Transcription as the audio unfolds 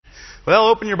Well,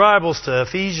 open your Bibles to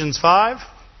Ephesians 5.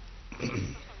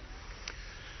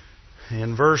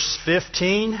 In verse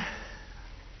 15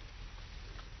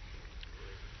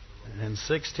 and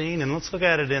 16. And let's look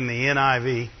at it in the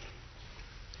NIV. If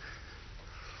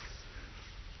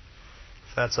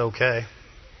that's okay.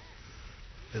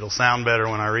 It'll sound better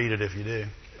when I read it if you do.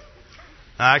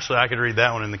 Actually, I could read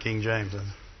that one in the King James.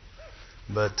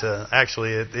 But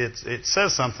actually, it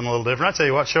says something a little different. I tell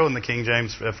you what, show in the King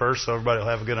James at first so everybody will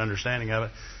have a good understanding of it.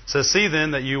 It says, "See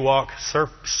then that you walk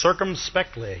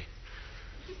circumspectly."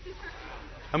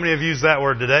 How many have used that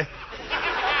word today?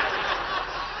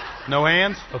 No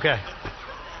hands? Okay.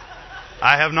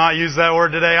 I have not used that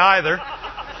word today either.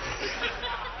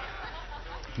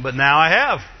 But now I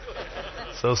have.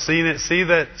 So see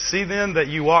then that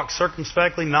you walk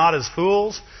circumspectly, not as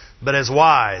fools, but as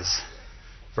wise.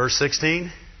 Verse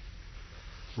 16.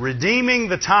 Redeeming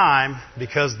the time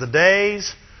because the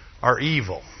days are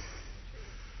evil.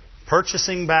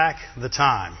 Purchasing back the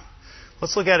time.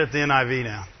 Let's look at it the NIV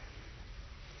now.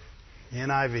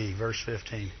 NIV, verse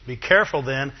 15. Be careful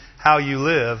then how you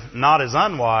live, not as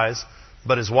unwise,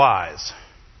 but as wise.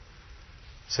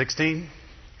 16.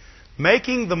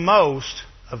 Making the most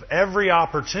of every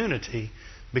opportunity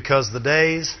because the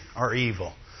days are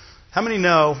evil. How many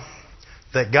know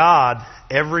that God,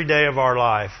 every day of our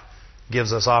life,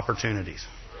 gives us opportunities?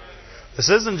 This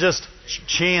isn't just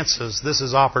chances, this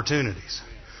is opportunities.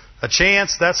 A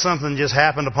chance, that's something just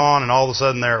happened upon and all of a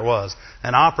sudden there it was.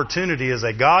 An opportunity is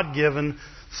a God-given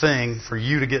thing for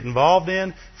you to get involved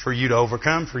in, for you to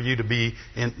overcome, for you to be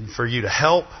in, for you to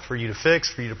help, for you to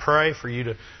fix, for you to pray, for you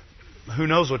to, who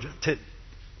knows what,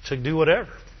 to do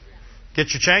whatever.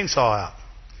 Get your chainsaw out.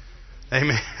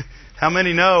 Amen. How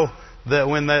many know that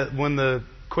when the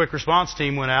quick response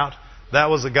team went out, that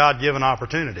was a God-given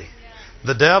opportunity?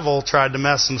 The devil tried to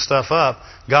mess some stuff up.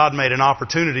 God made an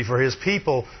opportunity for His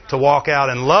people to walk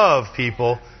out and love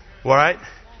people. Right?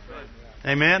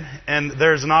 Amen? And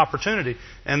there's an opportunity.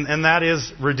 And that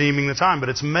is redeeming the time. But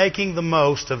it's making the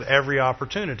most of every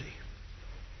opportunity.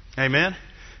 Amen?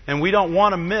 And we don't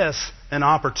want to miss an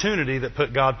opportunity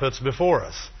that God puts before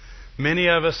us. Many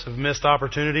of us have missed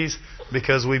opportunities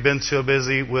because we've been so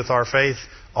busy with our faith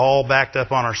all backed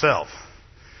up on ourselves.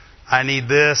 I need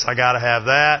this, I got to have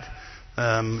that.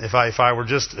 If I were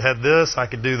just had this, I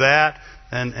could do that.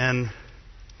 And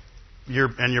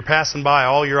you're passing by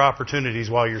all your opportunities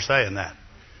while you're saying that.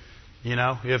 You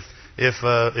know, if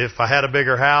I had a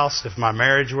bigger house, if my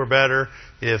marriage were better,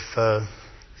 if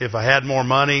I had more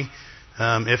money,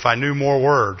 if I knew more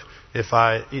word, if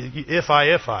I.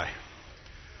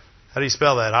 How do you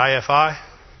spell that? IFI?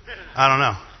 I don't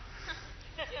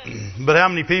know. But how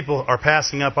many people are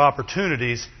passing up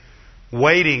opportunities,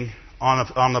 waiting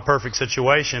on the perfect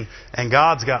situation, and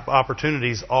God's got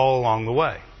opportunities all along the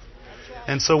way.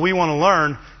 And so we want to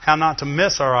learn how not to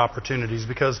miss our opportunities,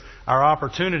 because our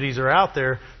opportunities are out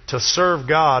there to serve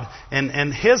God,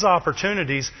 and His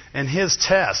opportunities and His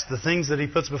tests, the things that He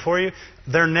puts before you,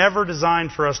 they're never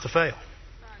designed for us to fail.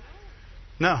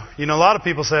 No. You know, a lot of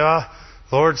people say,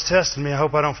 the Lord's testing me, I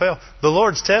hope I don't fail. The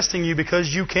Lord's testing you because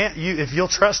if you'll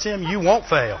trust Him, you won't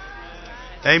fail.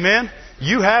 Amen?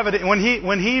 You have it. When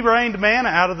He rained manna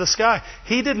out of the sky,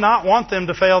 He did not want them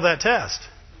to fail that test.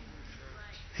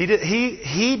 He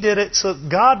did it so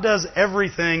God does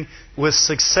everything with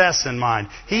success in mind.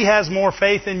 He has more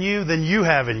faith in you than you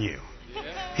have in you.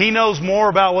 He knows more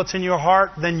about what's in your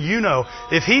heart than you know.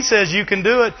 If He says you can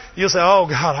do it, you'll say, "Oh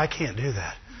God, I can't do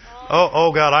that.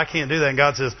 Oh God, I can't do that." And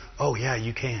God says, "Oh yeah,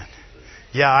 you can.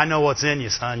 Yeah, I know what's in you,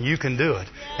 son. You can do it."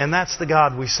 And that's the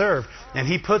God we serve. And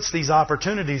He puts these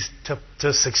opportunities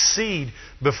to succeed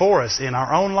before us in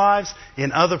our own lives,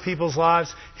 in other people's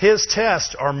lives. His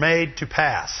tests are made to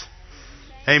pass.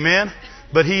 Amen?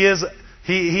 But He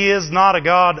is not a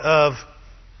God of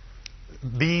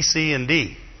B, C, and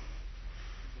D.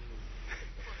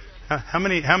 How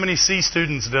many C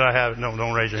students did I have? No,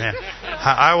 don't raise your hand.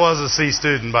 I was a C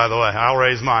student, by the way. I'll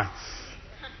raise mine.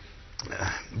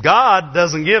 God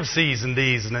doesn't give C's and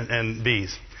D's and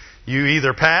B's. You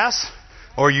either pass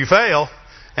or you fail,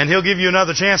 and He'll give you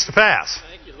another chance to pass.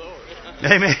 Thank you, Lord.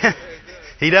 Amen.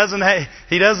 He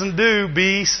doesn't do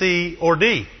B, C, or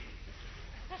D.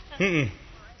 It'd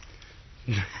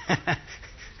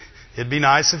be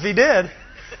nice if He did,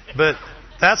 but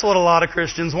that's what a lot of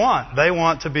Christians want. They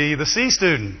want to be the C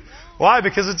student. Why?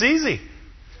 Because it's easy.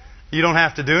 You don't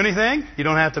have to do anything. You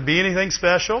don't have to be anything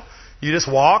special. You just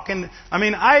walk and,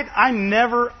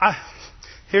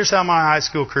 here's how my high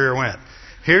school career went.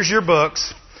 Here's your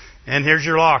books and here's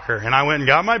your locker. And I went and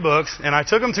got my books and I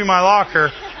took them to my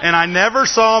locker and I never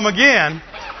saw them again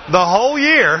the whole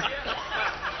year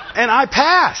And I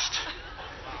passed.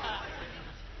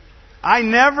 I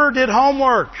never did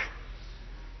homework.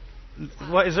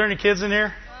 What, is there any kids in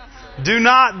here? Do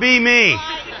not be me.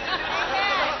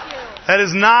 That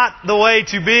is not the way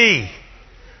to be.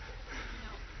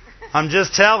 I'm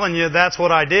just telling you that's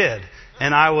what I did.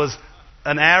 And I was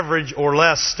an average or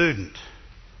less student.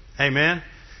 Amen?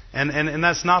 And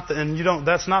that's not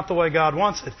that's not the way God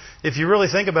wants it. If you really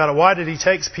think about it, why did He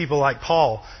take people like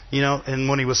Paul, and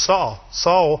when he was Saul?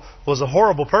 Saul was a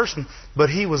horrible person, but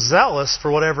he was zealous for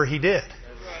whatever he did.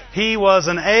 He was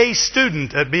an A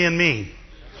student at being mean.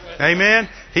 Amen?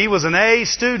 He was an A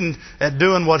student at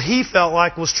doing what he felt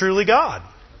like was truly God.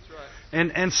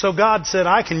 And so God said,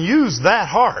 I can use that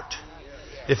heart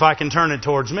if I can turn it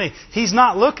towards me. He's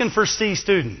not looking for C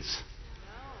students.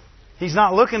 He's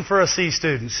not looking for a C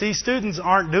student. C students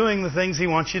aren't doing the things He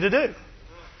wants you to do.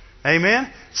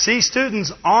 Amen? C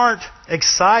students aren't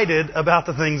excited about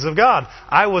the things of God.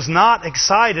 I was not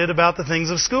excited about the things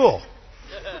of school.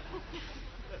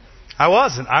 I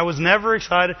wasn't. I was never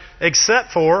excited,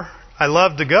 except for I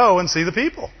loved to go and see the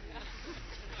people.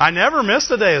 I never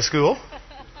missed a day of school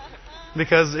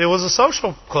because it was a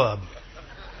social club.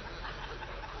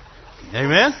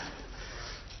 Amen?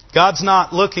 God's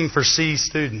not looking for C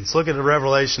students. Look at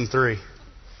Revelation 3.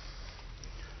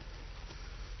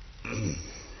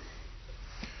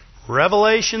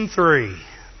 Revelation 3.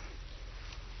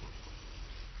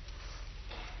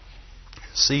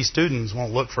 C students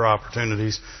won't look for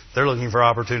opportunities. They're looking for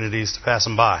opportunities to pass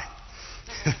them by.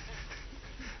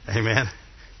 Amen.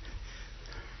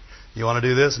 You want to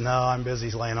do this? No, I'm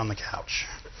busy laying on the couch.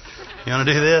 You want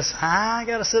to do this? I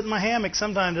got to sit in my hammock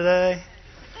sometime today.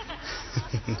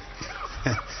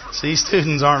 C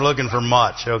students aren't looking for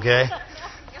much, okay?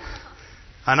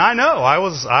 And I know I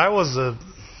was a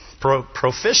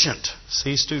proficient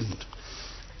C student.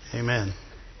 Amen.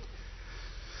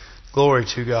 Glory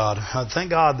to God.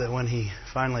 Thank God that when He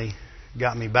finally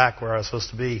got me back where I was supposed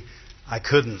to be, I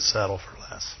couldn't settle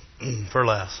for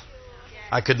less.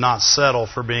 I could not settle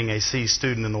for being a C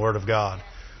student in the Word of God.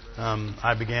 When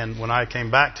I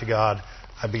came back to God,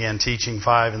 I began teaching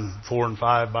 4 and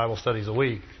 5 Bible studies a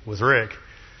week with Rick,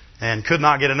 and could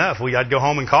not get enough. I'd go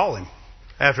home and call him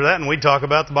after that, and we'd talk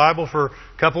about the Bible for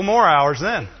a couple more hours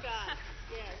then.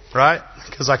 Right?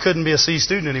 Because I couldn't be a C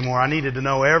student anymore. I needed to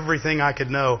know everything I could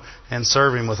know and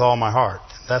serve Him with all my heart.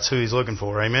 That's who He's looking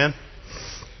for. Amen?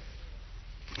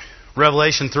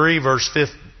 Revelation 3, verse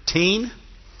 15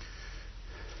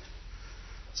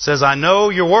 says, I know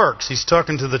your works. He's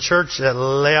talking to the church at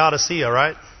Laodicea,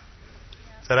 right?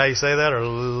 Is that how you say that? Or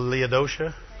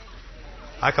Laodicea?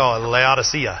 I call it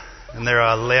Laodicea. And there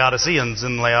are Laodiceans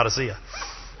in Laodicea.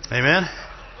 Amen?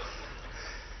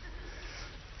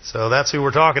 So that's who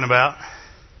we're talking about.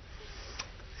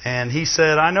 And he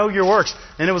said, I know your works.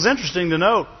 And it was interesting to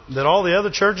note that all the other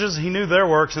churches, he knew their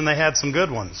works and they had some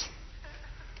good ones.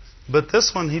 But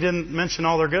this one, he didn't mention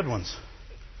all their good ones.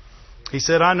 He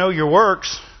said, I know your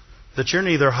works, that you're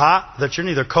neither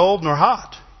cold nor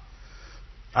hot.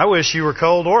 I wish you were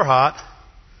cold or hot.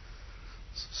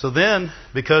 So then,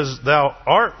 because thou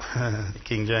art,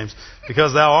 King James,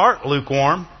 because thou art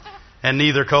lukewarm and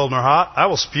neither cold nor hot, I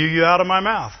will spew you out of my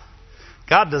mouth.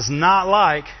 God does not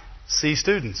like C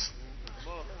students.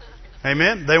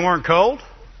 Amen? They weren't cold.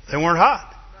 They weren't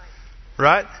hot.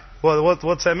 Right? Well,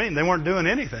 what's that mean? They weren't doing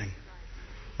anything.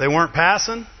 They weren't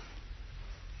passing.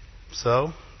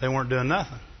 So, they weren't doing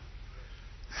nothing.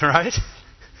 Right?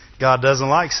 God doesn't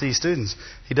like C students.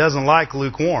 He doesn't like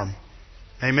lukewarm.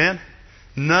 Amen?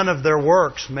 None of their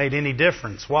works made any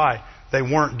difference. Why? They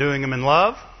weren't doing them in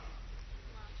love.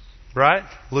 Right?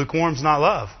 Lukewarm's not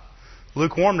love.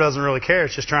 Lukewarm doesn't really care.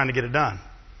 It's just trying to get it done.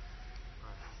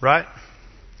 Right?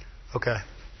 Okay.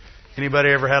 Anybody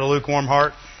ever had a lukewarm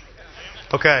heart?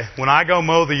 Okay. When I go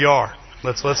mow the yard,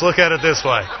 let's look at it this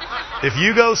way. If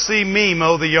you go see me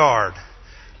mow the yard,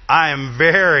 I am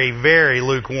very, very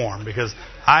lukewarm because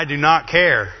I do not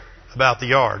care about the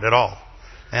yard at all.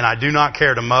 And I do not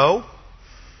care to mow.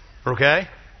 Okay?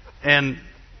 And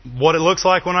what it looks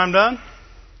like when I'm done?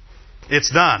 It's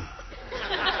done.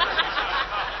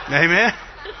 Amen?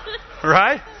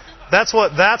 Right? That's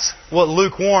what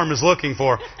lukewarm is looking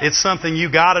for. It's something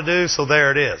you got to do, so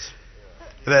there it is.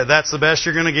 That's the best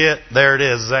you're going to get. There it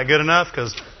is. Is that good enough?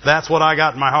 Because that's what I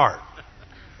got in my heart.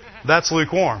 That's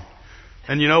lukewarm.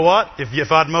 And you know what?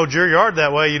 If I'd mowed your yard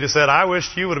that way, you'd have said, I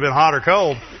wish you would have been hot or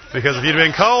cold. Because if you'd have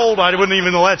been cold, I wouldn't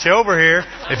even let you over here.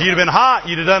 If you'd have been hot,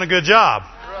 you'd have done a good job.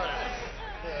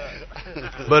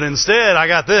 But instead, I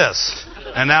got this.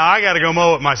 And now I got to go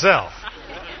mow it myself.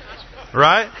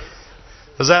 Right?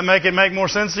 Does that make more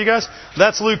sense to you guys?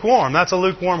 That's lukewarm. That's a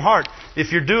lukewarm heart.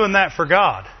 if you're doing that for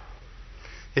God,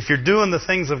 if you're doing the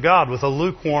things of God with a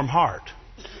lukewarm heart,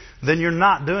 then you're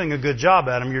not doing a good job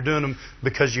at them. You're doing them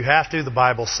because you have to. The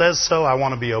Bible says so. I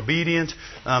want to be obedient.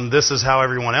 This is how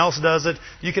everyone else does it.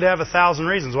 You could have 1,000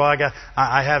 reasons. Well,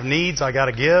 I have needs. I got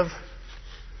to give.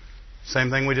 Same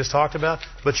thing we just talked about.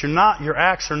 But your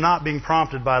acts are not being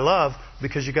prompted by love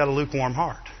because you got a lukewarm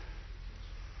heart.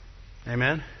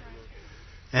 Amen.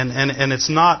 And it's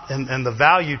not, and the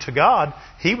value to God,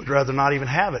 He would rather not even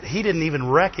have it. He didn't even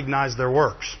recognize their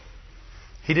works.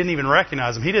 He didn't even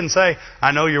recognize them. He didn't say,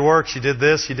 I know your works, you did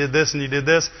this, and you did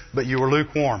this, but you were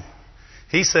lukewarm.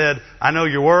 He said, I know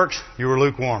your works, you were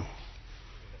lukewarm.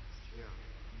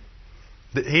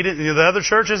 He didn't. The other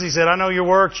churches, He said, I know your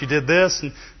works, you did this,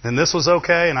 and this was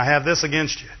okay, and I have this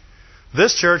against you.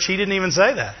 This church, He didn't even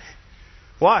say that.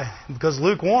 Why? Because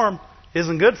lukewarm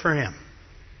isn't good for Him.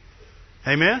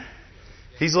 Amen?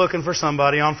 He's looking for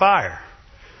somebody on fire.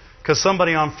 Because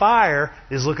somebody on fire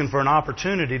is looking for an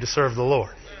opportunity to serve the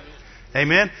Lord.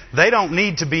 Amen? They don't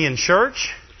need to be in church.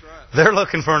 They're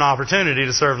looking for an opportunity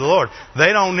to serve the Lord.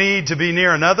 They don't need to be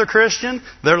near another Christian.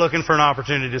 They're looking for an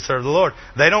opportunity to serve the Lord.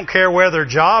 They don't care where their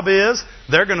job is.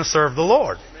 They're going to serve the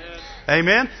Lord.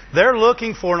 Amen? They're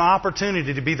looking for an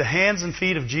opportunity to be the hands and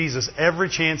feet of Jesus every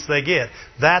chance they get.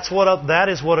 That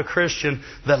is what a Christian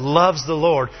that loves the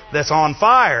Lord, that's on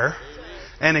fire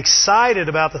and excited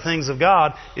about the things of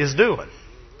God, is doing.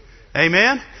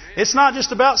 Amen? It's not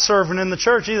just about serving in the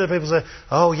church either. People say,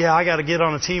 oh yeah, I got to get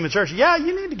on a team at church. Yeah,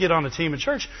 you need to get on a team at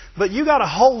church. But you got a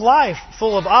whole life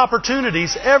full of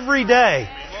opportunities every day.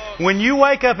 When you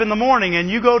wake up in the morning and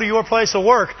you go to your place of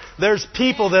work, there's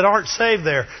people that aren't saved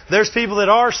there. There's people that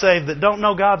are saved that don't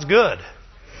know God's good.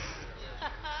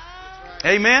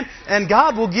 Amen? And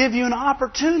God will give you an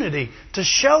opportunity to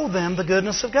show them the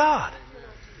goodness of God.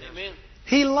 Amen.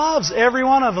 He loves every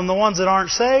one of them, the ones that aren't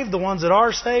saved, the ones that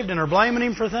are saved and are blaming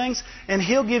Him for things, and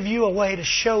He'll give you a way to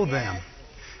show them.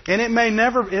 And it may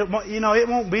never, it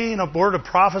won't be in a word of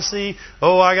prophecy.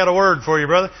 Oh, I got a word for you,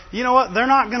 brother. You know what? They're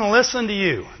not going to listen to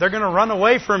you. They're going to run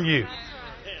away from you.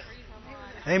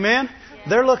 Amen?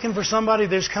 They're looking for somebody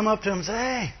that's come up to them and say,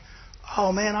 hey,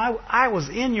 oh man, I was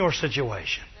in your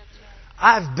situation.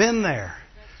 I've been there.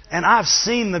 And I've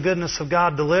seen the goodness of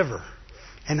God deliver.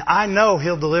 And I know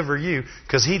He'll deliver you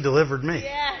because He delivered me.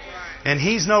 And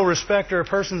He's no respecter of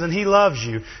persons, and He loves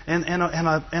you. And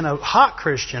a hot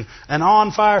Christian, an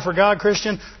on fire for God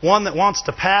Christian, one that wants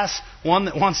to pass, one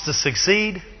that wants to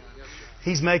succeed,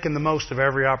 he's making the most of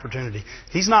every opportunity.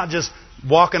 He's not just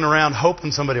walking around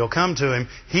hoping somebody will come to him.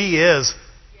 He is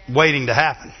waiting to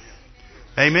happen.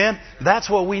 Amen? That's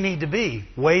what we need to be,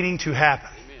 waiting to happen.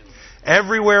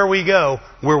 Everywhere we go,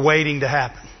 we're waiting to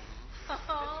happen.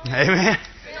 Amen?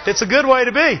 It's a good way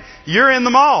to be. You're in the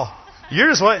mall. You're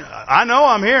just waiting. I know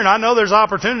I'm here and I know there's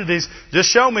opportunities. Just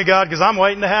show me, God, because I'm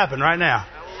waiting to happen right now.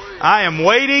 I am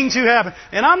waiting to happen.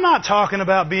 And I'm not talking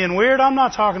about being weird. I'm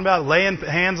not talking about laying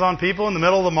hands on people in the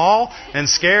middle of the mall and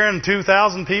scaring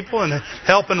 2,000 people and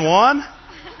helping one.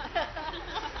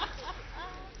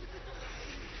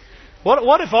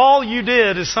 What if all you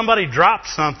did is somebody dropped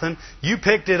something, you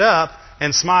picked it up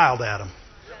and smiled at them?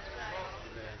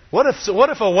 What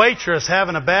if a waitress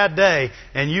having a bad day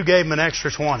and you gave them an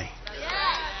extra 20?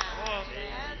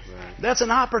 That's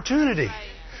an opportunity.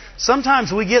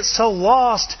 Sometimes we get so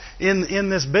lost in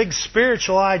this big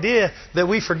spiritual idea that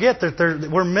we forget that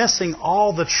we're missing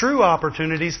all the true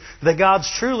opportunities that God's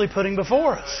truly putting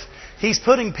before us. He's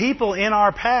putting people in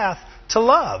our path to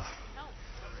love.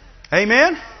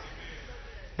 Amen?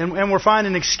 And we're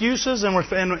finding excuses,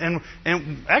 and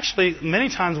actually many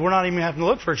times we're not even having to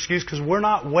look for excuses because we're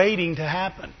not waiting to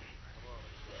happen.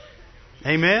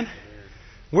 Amen?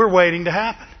 We're waiting to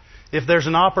happen. If there's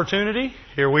an opportunity,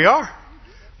 here we are.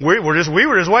 We were just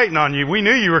waiting on you. We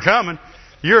knew you were coming.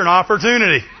 You're an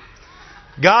opportunity.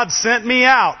 God sent me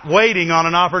out waiting on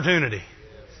an opportunity.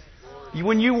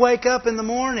 When you wake up in the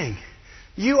morning,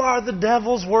 you are the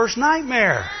devil's worst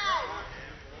nightmare.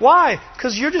 Why?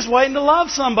 Because you're just waiting to love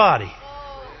somebody.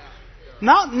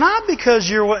 Not because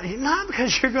you're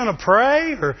going to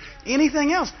pray or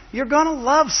anything else. You're going to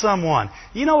love someone.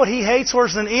 You know what he hates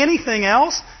worse than anything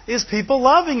else is people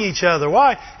loving each other.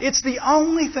 Why? It's the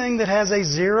only thing that has a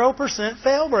 0%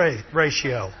 fail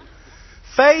ratio.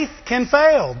 Faith can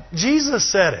fail.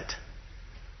 Jesus said it.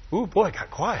 Ooh, boy, it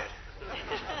got quiet.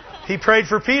 He prayed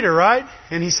for Peter, right?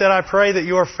 And he said, I pray that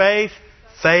your faith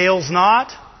fails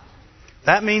not.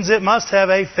 That means it must have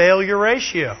a failure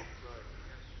ratio.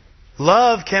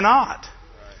 Love cannot.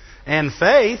 And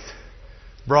faith,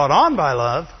 brought on by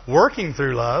love, working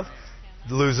through love,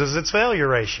 loses its failure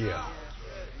ratio.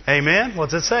 Amen?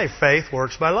 What's it say? Faith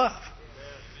works by love.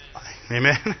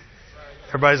 Amen?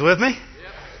 Everybody's with me?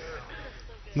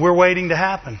 We're waiting to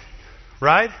happen.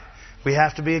 Right? We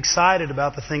have to be excited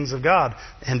about the things of God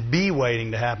and be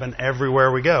waiting to happen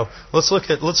everywhere we go. Let's look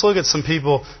at some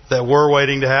people that were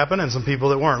waiting to happen and some people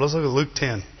that weren't. Let's look at Luke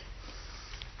 10.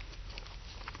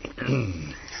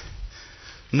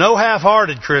 No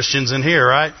half-hearted Christians in here,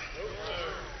 right?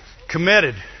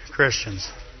 Committed Christians.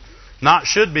 Not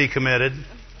should be committed.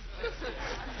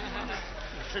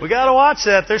 We got to watch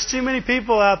that. There's too many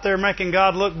people out there making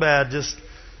God look bad. Just,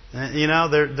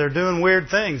 they're doing weird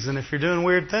things. And if you're doing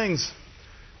weird things,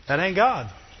 that ain't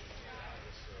God.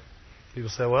 People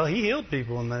say, well, He healed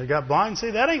people and they got blind.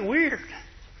 See, that ain't weird.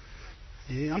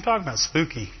 I'm talking about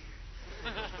spooky.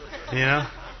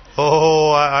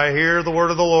 Oh, I hear the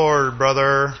word of the Lord,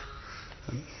 brother.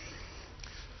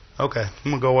 Okay,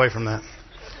 I'm going to go away from that.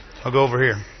 I'll go over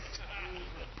here.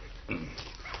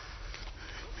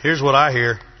 Here's what I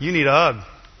hear. You need a hug.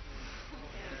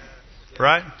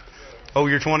 Right? Oh,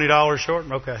 you're $20 short?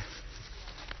 Okay.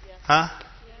 Huh?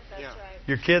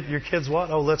 Your kids what?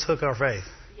 Oh, let's hook our faith.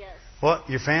 What?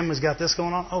 Your family's got this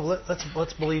going on? Oh,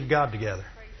 let's believe God together.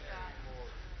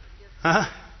 Huh?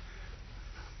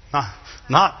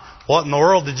 Not what in the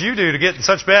world did you do to get in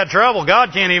such bad trouble?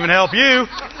 God can't even help you.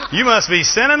 You must be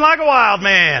sinning like a wild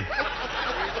man.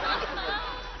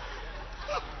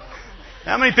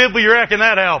 How many people you reckon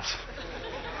that helps?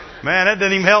 Man, that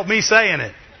didn't even help me saying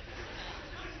it.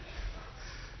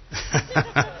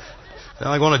 Sound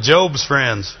like one of Job's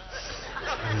friends.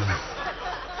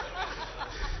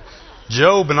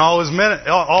 Job and all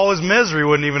his misery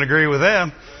wouldn't even agree with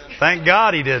them. Thank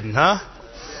God he didn't, huh?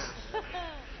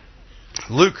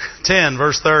 Luke 10,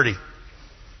 verse 30.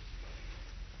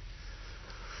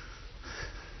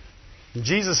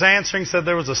 Jesus answering said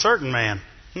there was a certain man.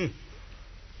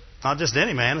 Not just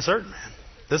any man, a certain man.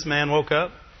 This man woke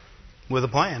up with a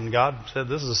plan. God said,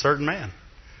 this is a certain man.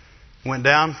 Went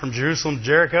down from Jerusalem to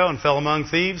Jericho and fell among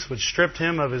thieves, which stripped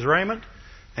him of his raiment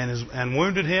and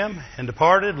wounded him and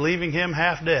departed, leaving him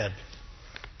half dead.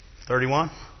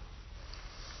 31.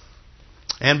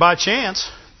 And by chance,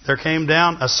 there came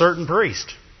down a certain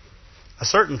priest. A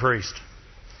certain priest.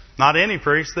 Not any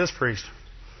priest, this priest.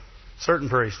 Certain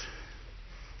priest.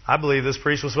 I believe this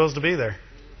priest was supposed to be there.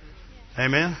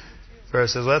 Amen? Brother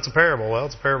says, well, that's a parable. Well,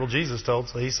 it's a parable Jesus told,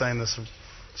 so he's saying this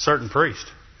certain priest.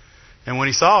 And when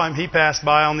he saw him, he passed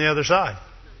by on the other side.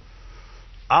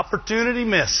 Opportunity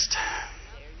missed.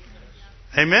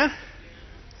 Amen?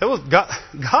 It was God.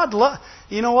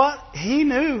 You know what? He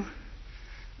knew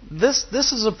this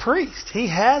is a priest. He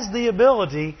has the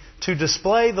ability to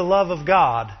display the love of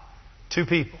God to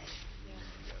people.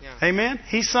 Amen?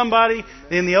 He's somebody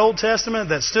in the Old Testament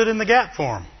that stood in the gap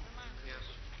for him.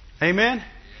 Amen?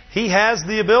 He has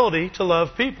the ability to love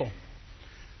people.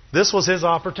 This was his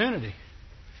opportunity.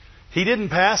 He didn't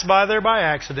pass by there by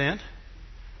accident.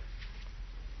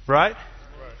 Right?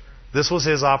 This was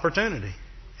his opportunity.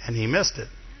 And he missed it.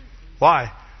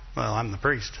 Why? Well, I'm the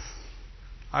priest.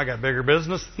 I got bigger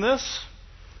business than this.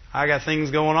 I got things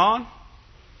going on.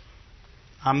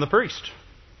 I'm the priest.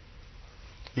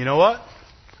 You know what?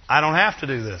 I don't have to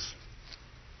do this.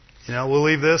 We'll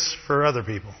leave this for other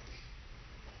people.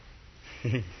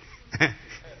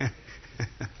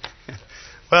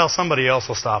 Well, somebody else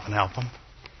will stop and help them.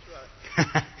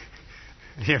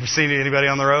 You ever seen anybody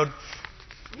on the road?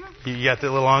 You got that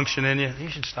little unction in you? You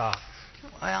should stop.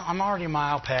 Well, I'm already a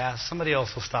mile past. Somebody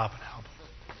else will stop and help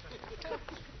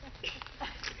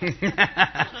them.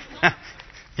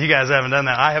 You guys haven't done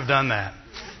that. I have done that.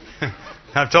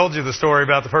 I've told you the story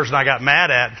about the person I got mad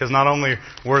at because not only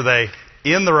were they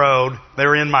in the road, they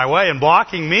were in my way and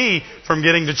blocking me from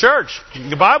getting to church,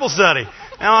 the Bible study.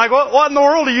 And I'm like, what in the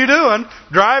world are you doing?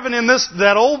 Driving in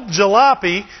that old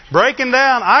jalopy, breaking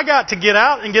down. I got to get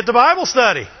out and get to Bible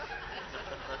study.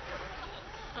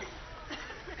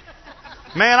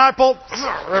 Man, I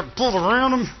pulled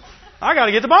around them. I got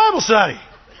to get to Bible study.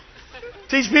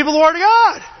 Teach people the Word of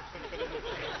God.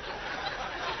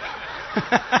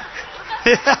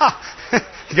 Yeah.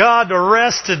 God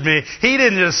arrested me. He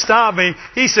didn't just stop me.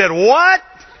 He said, what?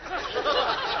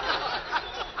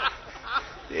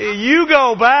 You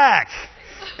go back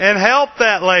and help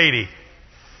that lady.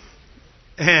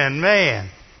 And man,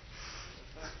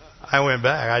 I went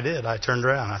back. I did. I turned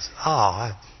around. I said,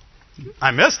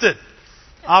 I missed it.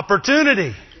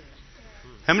 Opportunity.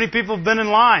 How many people have been in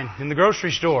line in the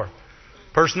grocery store?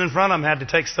 Person in front of them had to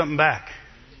take something back.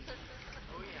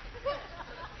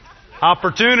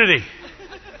 Opportunity.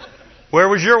 Where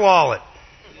was your wallet?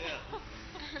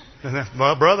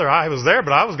 Well, brother, I was there,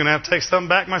 but I was going to have to take something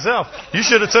back myself. You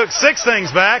should have took 6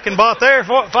 things back and bought there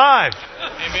 5.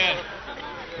 Amen.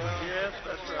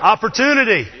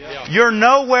 Opportunity. You're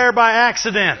nowhere by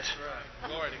accident.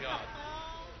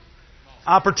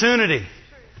 Opportunity.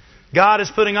 God is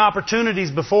putting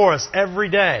opportunities before us every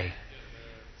day.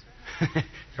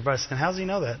 Everybody's saying, how does he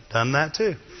know that? Done that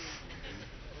too.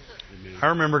 I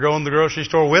remember going to the grocery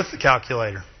store with the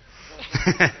calculator.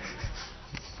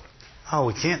 Oh,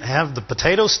 we can't have the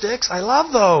potato sticks? I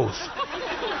love those.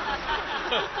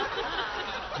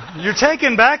 You're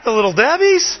taking back the Little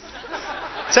Debbie's?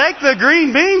 Take the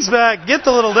green beans back. Get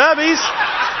the Little Debbie's.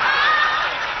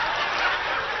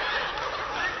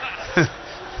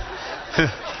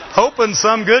 Hoping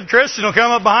some good Christian will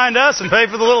come up behind us and pay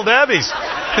for the Little Debbie's.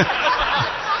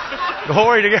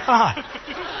 Glory to God.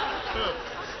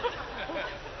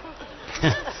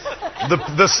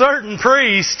 The certain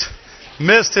priest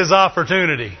missed his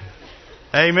opportunity.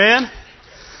 Amen?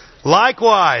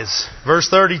 Likewise, verse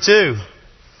 32,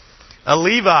 a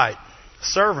Levite, a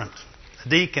servant, a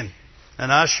deacon, an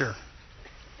usher,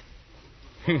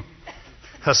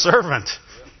 a servant,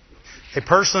 a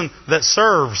person that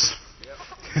serves.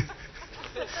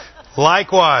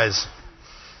 Likewise,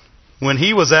 when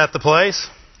he was at the place,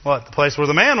 what? The place where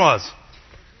the man was.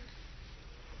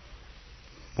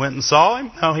 Went and saw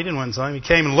him? No, he didn't went and saw him. He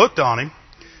came and looked on him.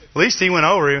 At least he went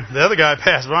over him. The other guy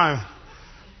passed by him.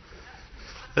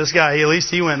 This guy, at least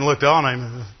he went and looked on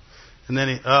him. And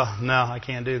then no, I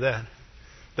can't do that.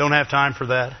 Don't have time for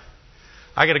that.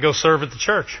 I got to go serve at the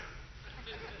church.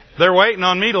 They're waiting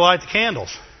on me to light the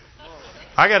candles.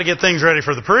 I got to get things ready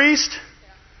for the priest.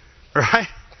 Right?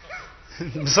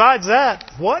 Besides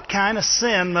that, what kind of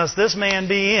sin must this man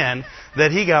be in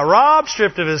that he got robbed,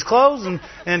 stripped of his clothes,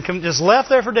 and just left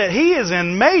there for dead? He is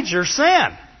in major sin.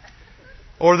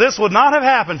 Or this would not have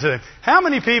happened to him. How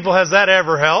many people has that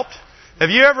ever helped? Have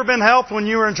you ever been helped when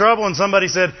you were in trouble and somebody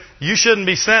said, you shouldn't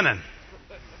be sinning?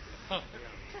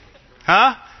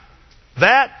 Huh?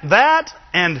 That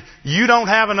and you don't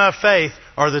have enough faith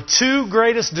are the two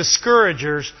greatest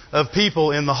discouragers of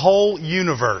people in the whole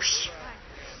universe.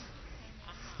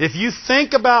 If you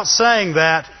think about saying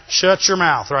that, shut your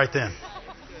mouth right then.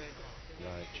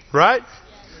 Right?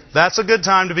 That's a good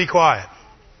time to be quiet.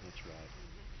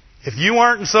 If you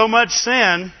weren't in so much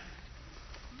sin,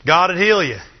 God would heal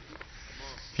you.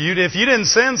 If you didn't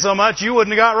sin so much, you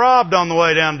wouldn't have got robbed on the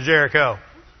way down to Jericho.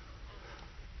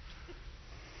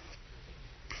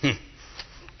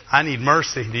 I need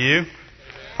mercy. Do you?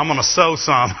 I'm going to sow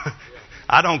some.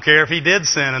 I don't care if he did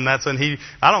sin, and I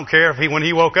don't care if when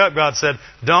he woke up, God said,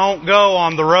 don't go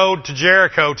on the road to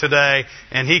Jericho today,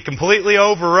 and he completely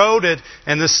overrode it,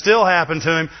 and this still happened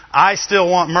to him. I still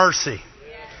want mercy.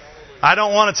 I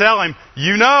don't want to tell him,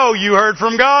 you heard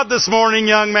from God this morning,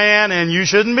 young man, and you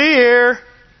shouldn't be here.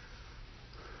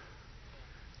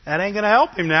 That ain't going to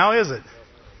help him now, is it?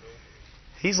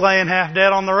 He's laying half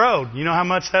dead on the road. You know how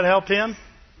much that helped him?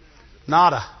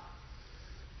 Nada.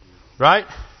 Right?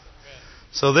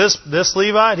 So this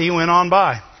Levite, he went on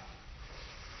by.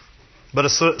 But a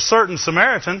certain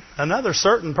Samaritan, another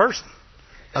certain person,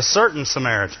 a certain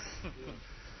Samaritan,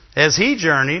 as he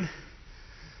journeyed,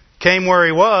 came where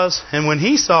he was, and when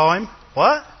he saw him,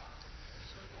 what?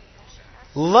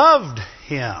 Loved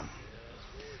him.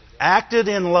 Acted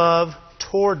in love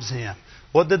towards him.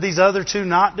 What did these other two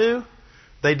not do?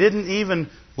 They didn't even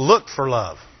look for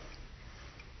love.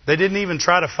 They didn't even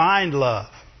try to find love.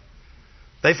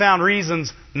 They found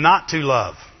reasons not to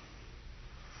love.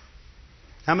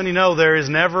 How many know there is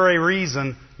never a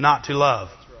reason not to love?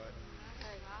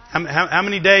 How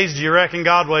many days do you reckon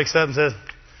God wakes up and says,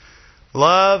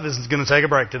 love is going to take a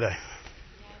break today?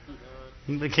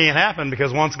 It can't happen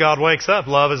because once God wakes up,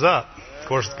 love is up. Of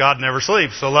course, God never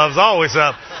sleeps, so love's always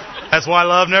up. That's why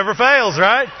love never fails,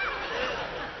 right?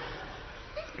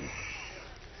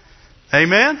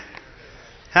 Amen?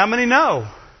 How many know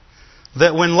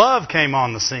that when love came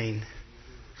on the scene,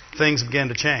 things began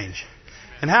to change?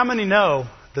 And how many know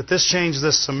that this changed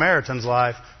this Samaritan's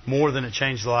life more than it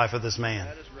changed the life of this man?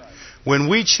 When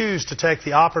we choose to take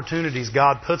the opportunities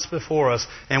God puts before us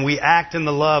and we act in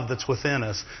the love that's within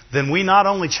us, then we not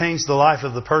only change the life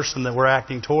of the person that we're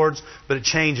acting towards, but it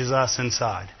changes us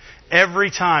inside. Every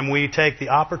time we take the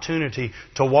opportunity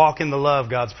to walk in the love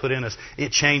God's put in us,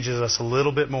 it changes us a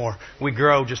little bit more. We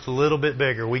grow just a little bit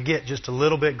bigger. We get just a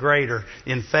little bit greater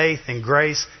in faith and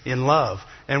grace, in love.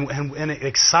 And it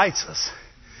excites us.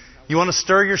 You want to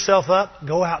stir yourself up?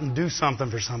 Go out and do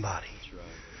something for somebody.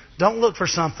 Don't look for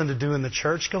something to do in the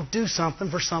church. Go do something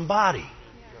for somebody.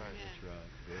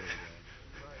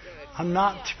 I'm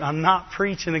not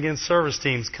preaching against service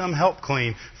teams. Come help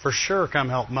clean. For sure, come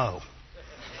help mow.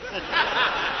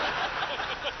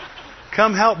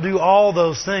 Come help do all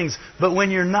those things. But when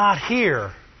you're not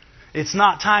here It's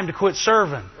not time to quit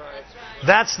serving.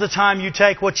 That's the time you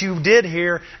take what you did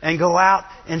here and go out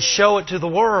and show it to the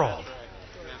world.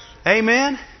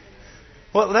 Amen?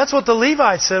 Well, that's what the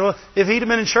Levites said. Well, if he'd have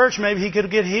been in church, maybe he could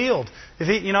get healed.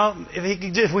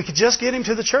 If we could just get him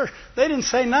to the church. They didn't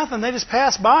say nothing. They just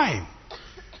passed by him.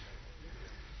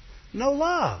 No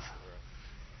love.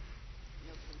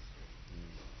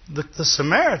 The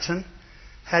Samaritan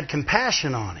had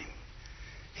compassion on him.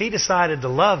 He decided to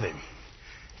love him.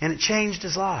 And it changed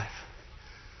his life.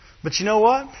 But you know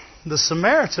what? The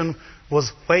Samaritan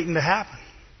was waiting to happen.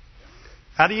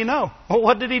 How do you know? Well,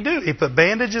 what did he do? He put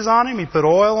bandages on him. He put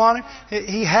oil on him.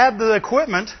 He had the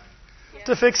equipment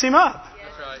to fix him up.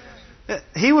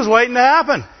 He was waiting to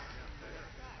happen.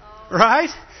 Right?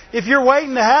 If you're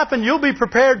waiting to happen, you'll be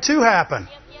prepared to happen.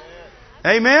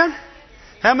 Amen?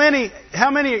 How many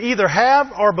either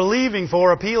have or are believing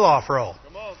for a peel-off roll?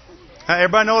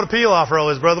 Everybody know what a peel-off roll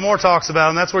is. Brother Moore talks about it,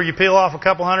 and that's where you peel off a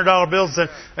couple $100 bills and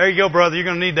say, there you go, brother, you're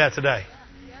going to need that today.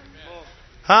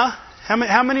 Huh?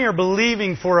 How many are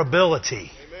believing for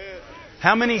ability?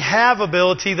 How many have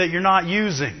ability that you're not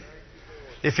using?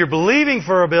 If you're believing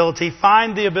for ability,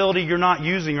 find the ability you're not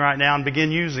using right now and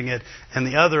begin using it, and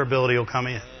the other ability will come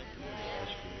in.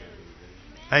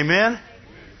 Amen?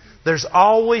 There's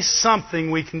always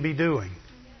something we can be doing.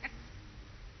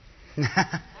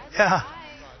 Yeah.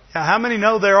 How many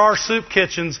know there are soup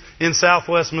kitchens in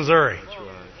Southwest Missouri?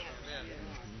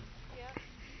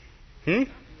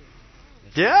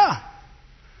 Yeah.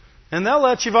 And they'll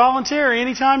let you volunteer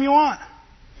anytime you want.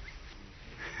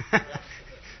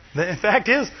 The fact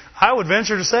is, I would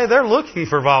venture to say they're looking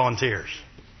for volunteers.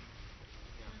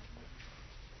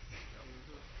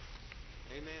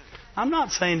 I'm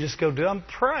not saying just go do it.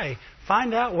 Pray.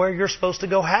 Find out where you're supposed to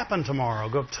go happen tomorrow.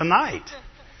 Go tonight.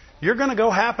 You're going to go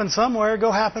happen somewhere.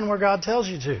 Go happen where God tells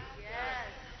you to. Yes.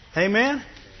 Amen?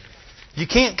 You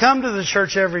can't come to the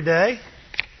church every day.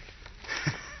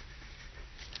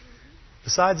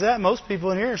 Besides that, most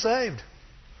people in here are saved.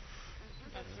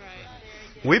 That's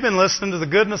right. We've been listening to the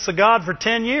goodness of God for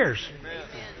 10 years.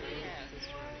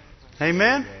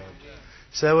 Amen?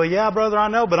 Say, well, yeah, brother, I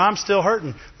know, but I'm still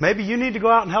hurting. Maybe you need to go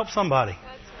out and help somebody.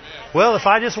 Well, if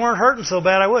I just weren't hurting so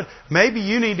bad, I would. Maybe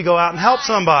you need to go out and help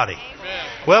somebody.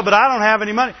 Well, but I don't have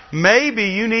any money. Maybe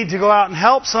you need to go out and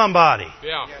help somebody.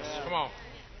 Yeah, come on.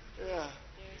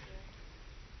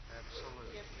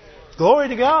 Glory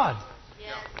to God.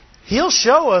 He'll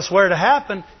show us where to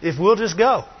happen if we'll just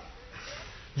go.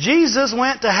 Jesus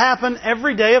went to happen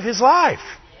every day of His life.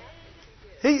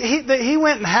 He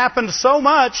went and happened so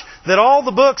much that all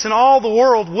the books in all the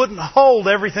world wouldn't hold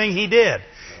everything He did.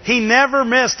 He never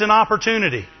missed an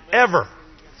opportunity, ever.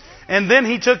 And then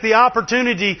He took the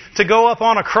opportunity to go up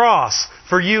on a cross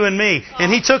for you and me.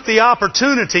 And He took the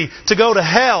opportunity to go to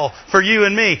hell for you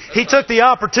and me. He took the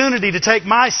opportunity to take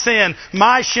my sin,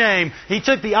 my shame. He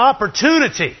took the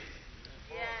opportunity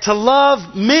to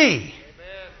love me.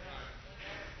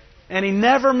 And He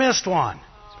never missed one.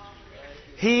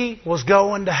 He was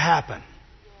going to happen.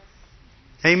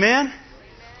 Amen?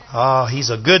 Oh, He's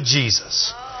a good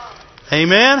Jesus.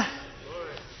 Amen?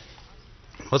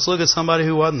 Let's look at somebody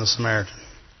who wasn't the Samaritan.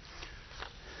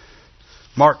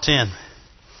 Mark 10.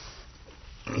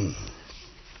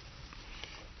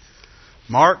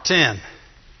 Mark 10.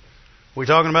 We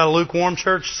talking about a lukewarm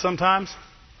church sometimes?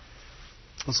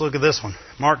 Let's look at this one.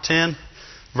 Mark 10,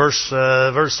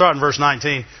 starting verse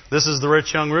 19. This is the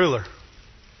rich young ruler.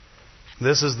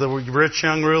 This is the rich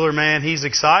young ruler, man. He's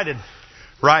excited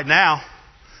right now.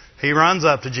 He runs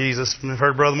up to Jesus. We've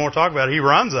heard Brother Moore talk about it. He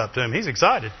runs up to Him. He's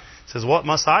excited. He says, what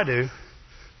must I do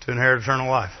to inherit eternal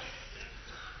life?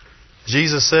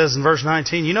 Jesus says in verse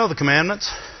 19, you know the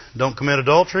commandments. Don't commit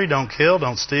adultery. Don't kill.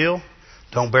 Don't steal.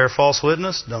 Don't bear false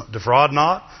witness. Don't defraud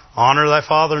not. Honor thy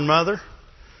father and mother.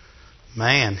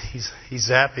 Man, he's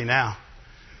happy now.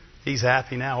 He's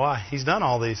happy now. Why? He's done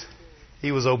all these.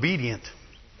 He was obedient.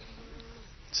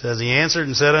 It says, he answered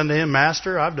and said unto him,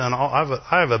 Master, I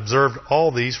have observed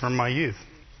all these from my youth.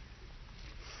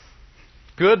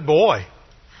 Good boy.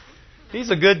 He's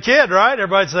a good kid, right?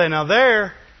 Everybody say, now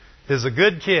there is a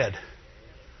good kid.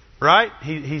 Right?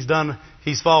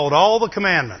 He's followed all the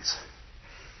commandments.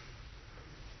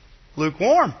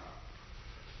 Lukewarm.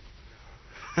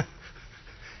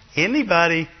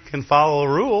 Anybody can follow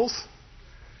the rules.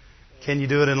 Can you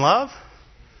do it in love?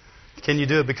 Can you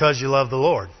do it because you love the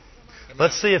Lord?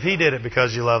 Let's see if he did it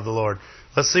because you love the Lord.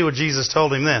 Let's see what Jesus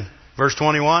told him then. Verse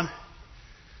 21.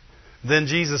 Then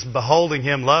Jesus, beholding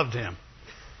him, loved him.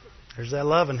 There's that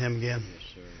loving him again.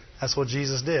 That's what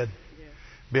Jesus did.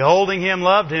 Beholding him,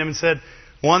 loved him, and said,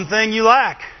 one thing you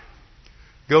lack.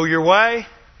 Go your way,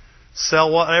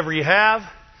 Sell whatever you have.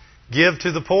 Give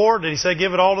to the poor. Did he say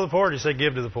give it all to the poor? Or did he say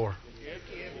give to the poor?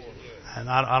 And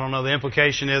I don't know. The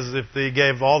implication is if he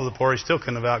gave all to the poor, he still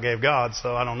couldn't have outgave God.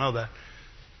 So I don't know that.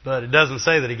 But it doesn't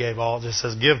say that he gave all. It just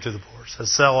says give to the poor. It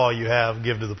says sell all you have,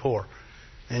 give to the poor.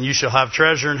 And you shall have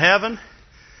treasure in heaven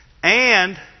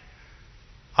and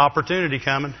opportunity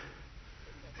coming.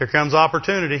 Here comes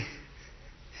opportunity.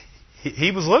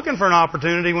 He was looking for an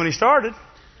opportunity when he started.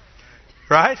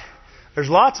 Right? There's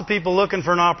lots of people looking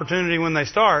for an opportunity when they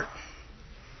start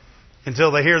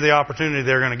until they hear the opportunity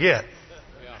they're going to get.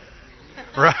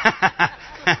 Right?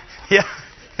 Yeah.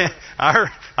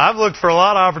 I've looked for a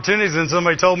lot of opportunities and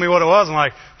somebody told me what it was. I'm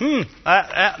like,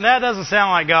 that doesn't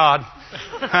sound like God.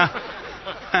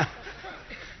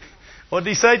 What did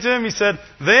he say to him? He said,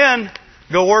 then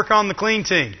go work on the clean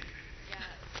team.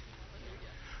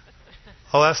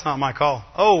 Oh, that's not my call.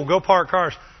 Oh, go park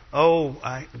cars. Oh,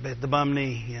 I bet the bum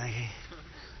knee.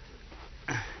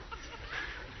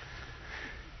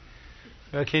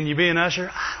 Can you be an usher?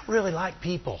 I don't really like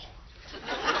people.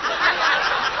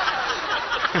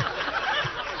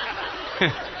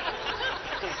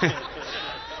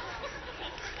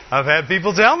 I've had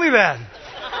people tell me that.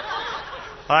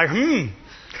 Like,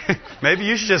 maybe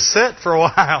you should just sit for a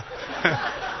while.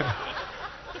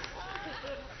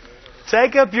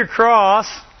 Take up your cross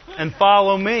and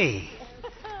follow me.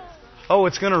 Oh,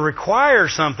 it's going to require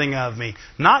something of me.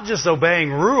 Not just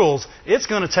obeying rules. It's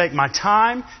going to take my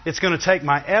time. It's going to take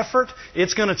my effort.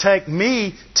 It's going to take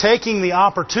me taking the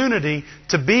opportunity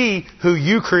to be who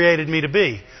you created me to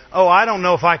be. Oh, I don't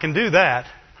know if I can do that.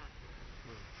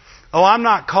 Oh, I'm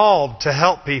not called to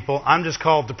help people. I'm just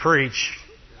called to preach.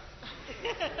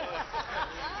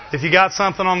 If you got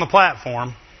something on the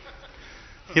platform,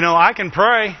 I can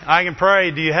pray. I can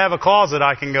pray. Do you have a closet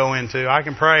I can go into? I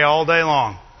can pray all day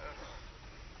long.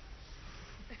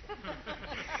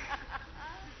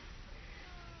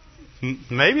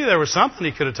 Maybe there was something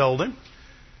he could have told him.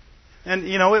 And,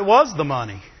 it was the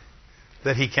money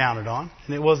that he counted on.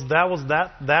 And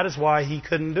that is why he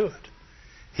couldn't do it.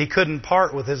 He couldn't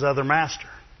part with his other master.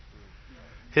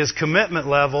 His commitment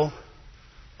level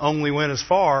only went as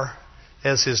far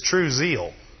as his true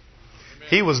zeal.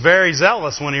 He was very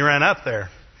zealous when he ran up there.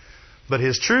 But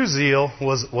his true zeal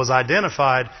was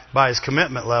identified by his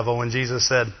commitment level when Jesus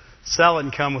said, sell it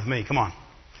and come with me. Come on.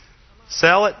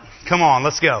 Sell it. Come on,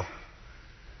 let's go.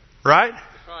 Right?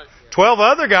 12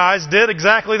 other guys did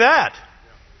exactly that.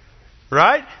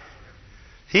 Right?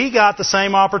 He got the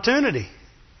same opportunity.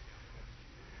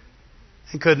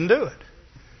 And couldn't do it.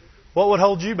 What would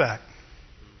hold you back?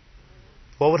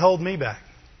 What would hold me back?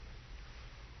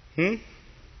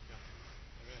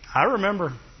 I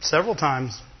remember several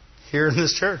times here in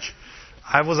this church,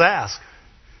 I was asked,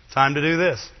 time to do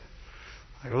this.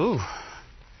 Like, ooh,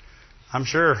 I'm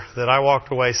sure that I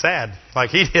walked away sad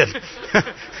like he did.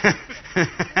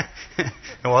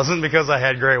 It wasn't because I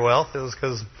had great wealth. It was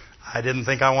because I didn't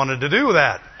think I wanted to do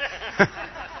that.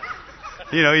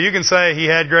 You can say he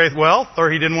had great wealth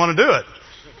or he didn't want to do it.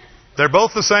 They're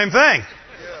both the same thing.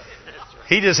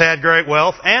 He just had great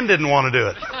wealth and didn't want to do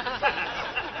it.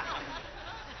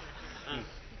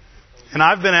 And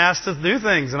I've been asked to do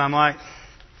things, and I'm like,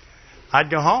 I'd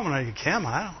go home and I'd go, Kim,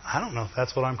 I don't know if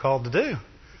that's what I'm called to do.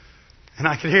 And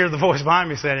I could hear the voice behind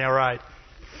me saying, yeah, right.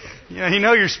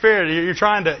 Your spirit. You're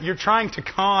trying to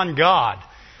con God.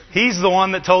 He's the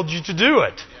one that told you to do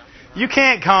it. You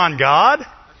can't con God.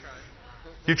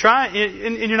 You're trying,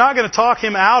 and you're not going to talk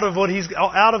him out of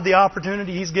out of the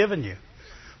opportunity he's given you.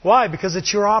 Why? Because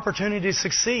it's your opportunity to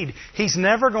succeed. He's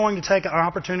never going to take an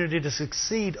opportunity to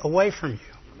succeed away from you.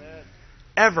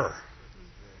 Ever.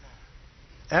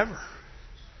 Ever.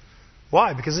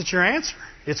 Why? Because it's your answer.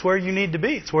 It's where you need to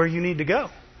be. It's where you need to go.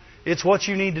 It's what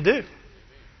you need to do.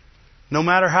 No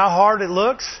matter how hard it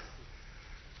looks.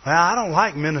 Well, I don't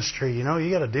like ministry.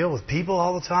 You got to deal with people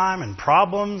all the time and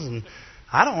problems, and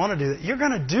I don't want to do that. You're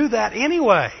going to do that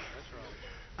anyway.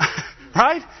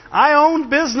 Right? I owned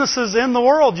businesses in the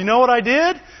world. You know what I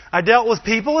did? I dealt with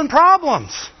people and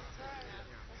problems.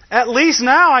 At least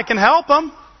now I can help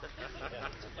them.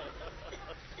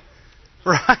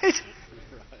 Right?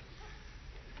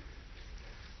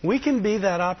 We can be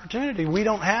that opportunity. We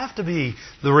don't have to be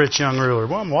the rich young ruler.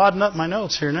 Well, I'm wadding up my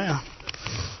notes here now.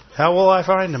 How will I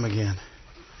find them again?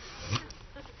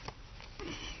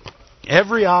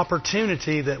 Every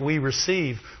opportunity that we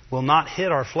receive will not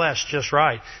hit our flesh just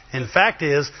right. And fact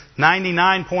is,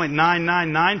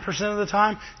 99.999% of the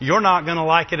time, you're not going to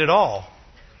like it at all.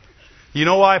 You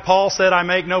know why Paul said, I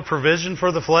make no provision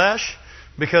for the flesh?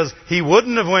 Because he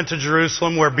wouldn't have went to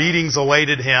Jerusalem where beatings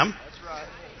awaited him.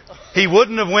 He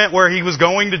wouldn't have went where he was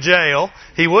going to jail.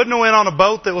 He wouldn't have went on a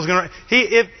boat that was going to...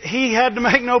 If he had to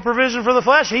make no provision for the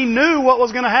flesh. He knew what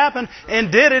was going to happen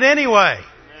and did it anyway.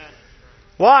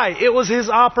 Why? It was his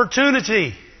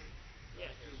opportunity.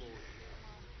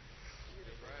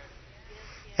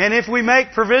 And if we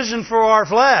make provision for our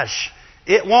flesh,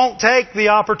 it won't take the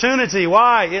opportunity.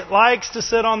 Why? It likes to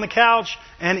sit on the couch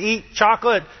and eat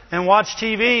chocolate and watch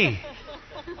TV.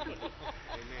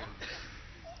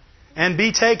 And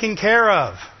be taken care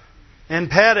of and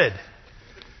petted.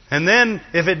 And then,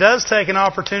 if it does take an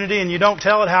opportunity and you don't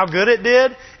tell it how good it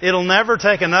did, it'll never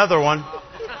take another one.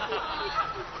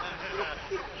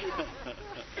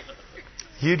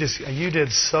 You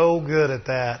did so good at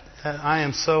that. I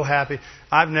am so happy.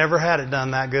 I've never had it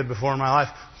done that good before in my life.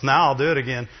 Now I'll do it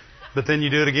again. But then you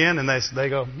do it again and they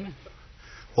go,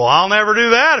 well, I'll never do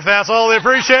that if that's all the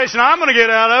appreciation I'm going to get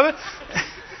out of it.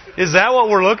 Is that what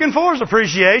we're looking for, is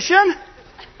appreciation?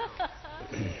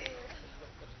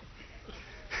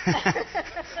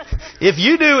 If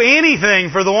you do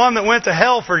anything for the one that went to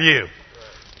hell for you.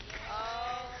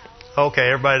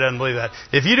 Okay, everybody doesn't believe that.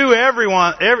 If you do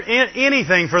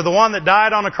anything for the one that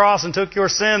died on the cross and took your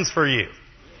sins for you,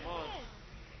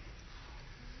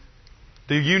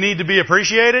 do you need to be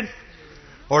appreciated?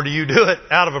 Or do you do it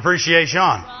out of appreciation?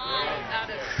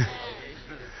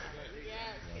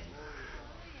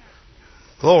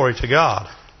 Glory to God.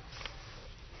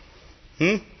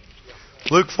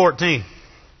 Luke 14.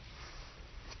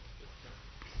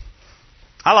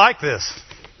 I like this.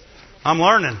 I'm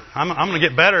learning. I'm going to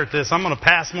get better at this. I'm going to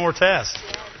pass more tests.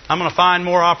 I'm going to find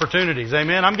more opportunities.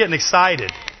 Amen. I'm getting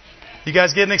excited. You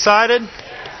guys getting excited?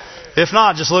 If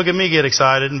not, just look at me get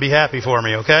excited and be happy for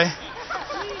me, okay?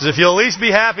 Because if you'll at least be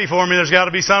happy for me, there's got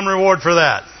to be some reward for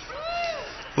that.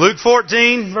 Luke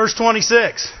 14, verse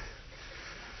 26.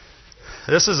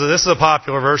 This is a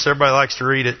popular verse. Everybody likes to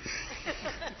read it.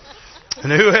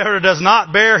 And whoever does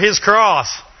not bear his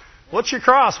cross. What's your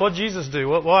cross? What did Jesus do?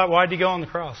 Why did he go on the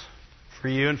cross? For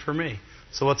you and for me.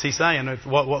 So what's he saying?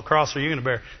 What cross are you going to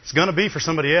bear? It's going to be for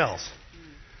somebody else.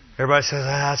 Everybody says,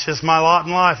 it's just my lot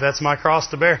in life. That's my cross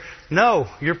to bear. No,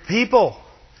 you're people.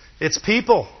 It's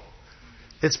people.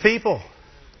 It's people.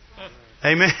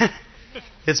 Amen.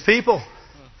 It's people.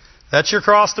 That's your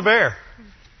cross to bear.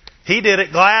 He did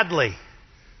it gladly.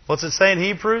 What's it say in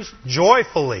Hebrews?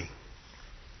 Joyfully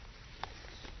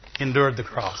endured the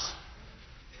cross.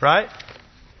 Right?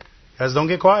 Guys, don't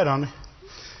get quiet on me.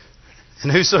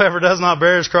 And whosoever does not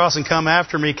bear his cross and come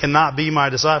after me cannot be my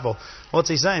disciple. What's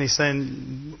he saying? He's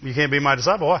saying, you can't be my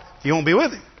disciple. Why? You won't be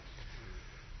with him.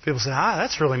 People say,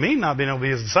 that's really mean not being able to be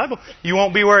his disciple. You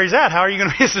won't be where he's at. How are you going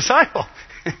to be his disciple?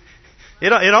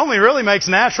 It only really makes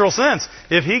natural sense.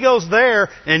 If he goes there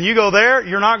and you go there,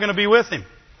 you're not going to be with him.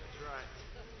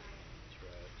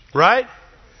 Right?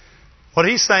 What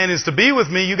he's saying is to be with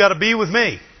me, you got to be with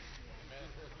me.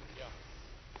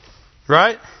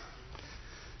 Right?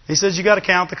 He says you got to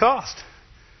count the cost.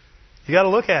 You got to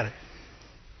look at it.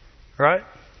 Right?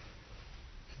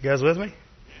 You guys with me?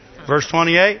 Verse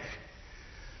 28.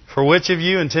 For which of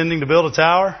you intending to build a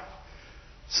tower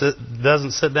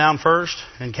doesn't sit down first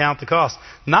and count the cost?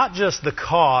 Not just the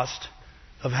cost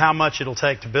of how much it'll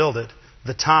take to build it,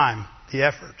 the time, the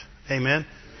effort. Amen?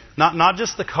 Not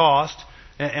just the cost.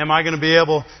 Am I going to be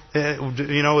able,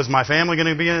 is my family going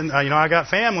to be in, I got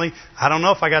family. I don't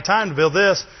know if I got time to build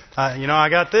this. I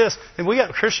got this. And we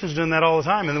got Christians doing that all the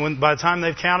time. And by the time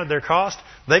they've counted their cost,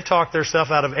 they've talked their stuff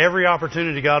out of every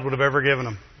opportunity God would have ever given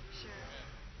them.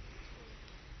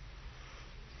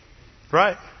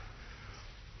 Right?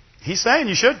 He's saying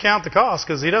you should count the cost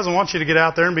because he doesn't want you to get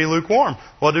out there and be lukewarm.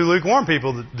 What do lukewarm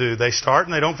people do? They start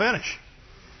and they don't finish.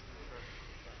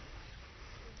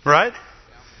 Right?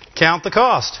 Count the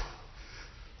cost.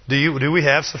 Do we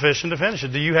have sufficient to finish it?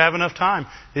 Do you have enough time?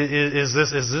 Is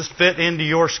this fit into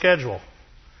your schedule?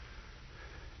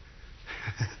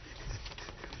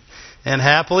 And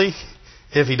happily,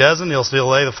 if he doesn't, he'll still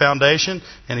lay the foundation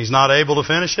and he's not able to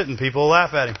finish it and people will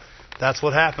laugh at him. That's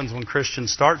what happens when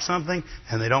Christians start something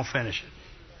and they don't finish it.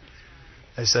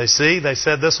 They say, see, they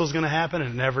said this was going to happen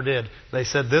and it never did. They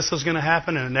said this was going to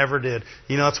happen and it never did.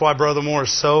 That's why Brother Moore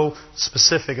is so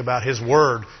specific about his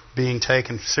word being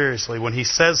taken seriously. When he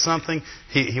says something,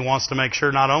 he wants to make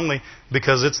sure not only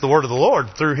because it's the word of the Lord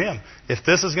through him. If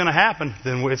this is going to happen,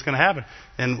 then it's going to happen.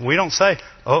 And we don't say,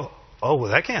 well,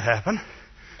 that can't happen.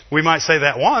 We might say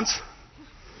that once.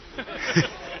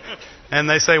 And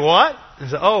they say, what? And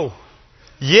say,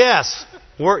 yes.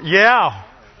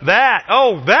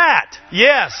 That.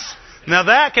 Yes. Now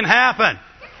that can happen.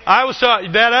 I was taught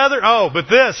that other. But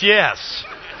this, yes.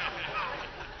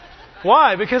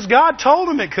 Why? Because God told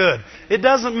him it could. It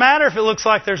doesn't matter if it looks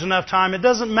like there's enough time. It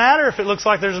doesn't matter if it looks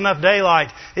like there's enough daylight.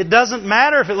 It doesn't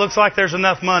matter if it looks like there's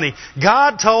enough money.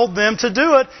 God told them to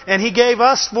do it, and He gave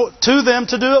us to them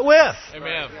to do it with.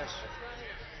 Amen.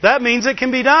 That means it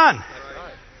can be done.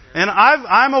 And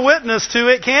I'm a witness to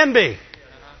it can be.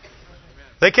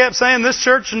 They kept saying this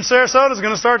church in Sarasota is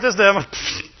going to start this day.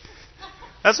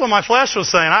 That's what my flesh was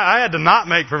saying. I had to not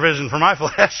make provision for my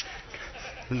flesh.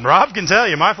 Rob can tell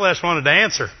you, my flesh wanted to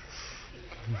answer.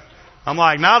 I'm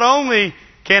like, not only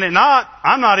can it not,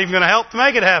 I'm not even going to help to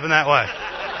make it happen that way.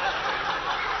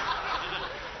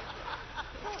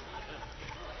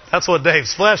 That's what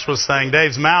Dave's flesh was saying.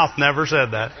 Dave's mouth never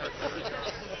said that.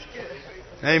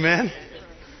 Amen.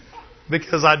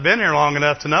 Because I'd been here long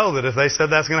enough to know that if they said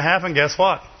that's going to happen, guess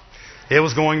what? It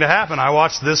was going to happen. I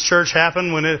watched this church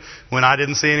happen when I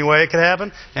didn't see any way it could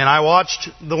happen. And I watched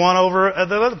the one over at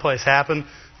the other place happen.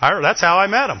 That's how I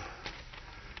met them.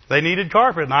 They needed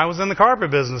carpet, and I was in the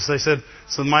carpet business. They said,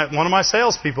 one of my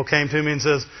salespeople came to me and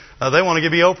says, they want to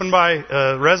be open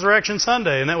by Resurrection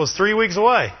Sunday. And that was 3 weeks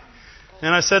away.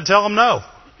 And I said, tell them no.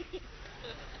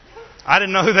 I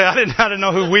didn't know I didn't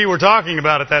know who we were talking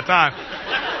about at that time.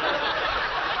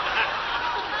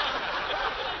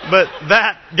 But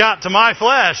that got to my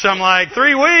flesh. I'm like,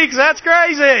 3 weeks? That's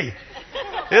crazy.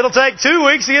 It'll take 2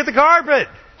 weeks to get the carpet.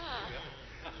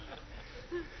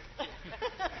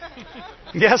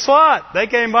 Guess what? They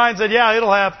came by and said, yeah,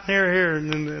 it'll happen here.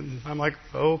 And I'm like,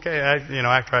 okay.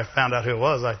 After I found out who it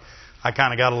was, I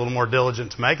kind of got a little more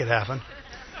diligent to make it happen.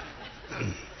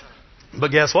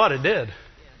 But guess what? It did.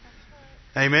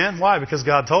 Amen? Why? Because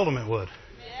God told them it would.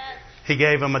 He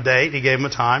gave them a date. He gave them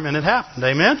a time, and it happened.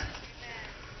 Amen?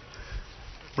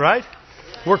 Right?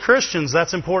 We're Christians.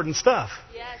 That's important stuff.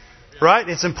 Right?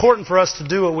 It's important for us to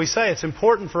do what we say. It's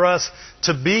important for us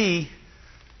to be,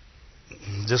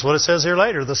 just what it says here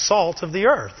later, the salt of the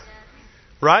earth.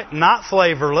 Right? Not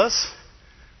flavorless.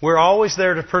 We're always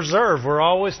there to preserve. We're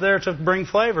always there to bring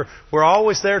flavor. We're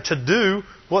always there to do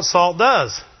what salt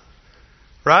does.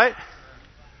 Right?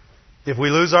 If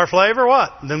we lose our flavor,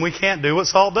 what? Then we can't do what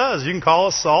salt does. You can call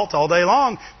us salt all day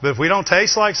long, but if we don't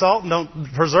taste like salt and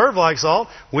don't preserve like salt,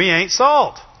 we ain't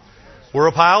salt. We're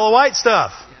a pile of white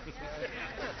stuff.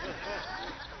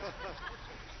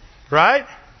 Right?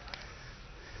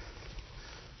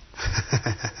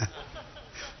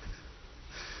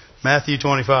 Matthew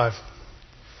 25.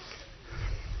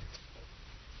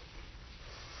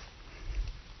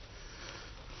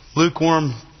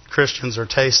 Lukewarm Christians are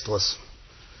tasteless.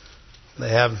 They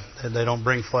don't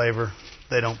bring flavor.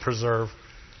 They don't preserve.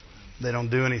 They don't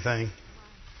do anything.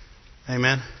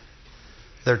 Amen?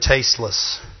 They're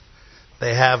tasteless.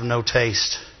 They have no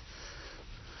taste.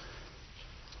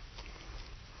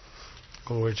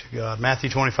 Glory to God. Matthew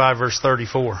 25, verse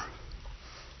 34.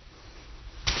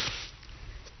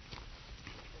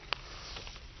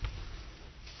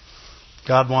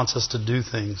 God wants us to do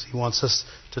things. He wants us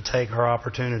to take our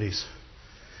opportunities.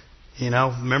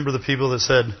 Remember the people that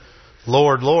said,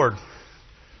 Lord, Lord,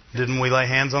 didn't we lay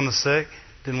hands on the sick?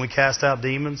 Didn't we cast out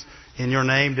demons? In your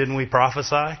name, didn't we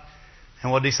prophesy?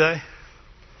 And what did He say?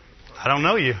 I don't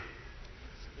know you.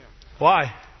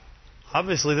 Why?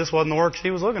 Obviously, this wasn't the works He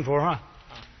was looking for, huh?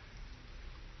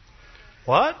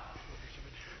 What?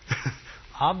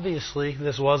 Obviously,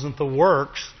 this wasn't the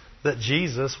works that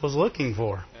Jesus was looking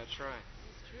for. That's right.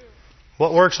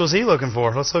 What works was He looking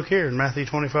for? Let's look here in Matthew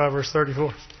 25, verse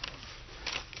 34.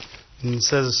 And it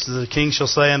says, the king shall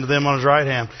say unto them on his right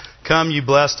hand, Come, you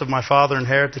blessed of my Father,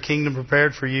 inherit the kingdom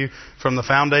prepared for you from the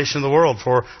foundation of the world.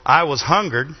 For I was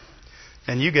hungered,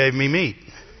 and you gave me meat.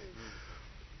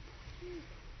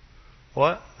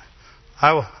 What?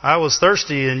 I was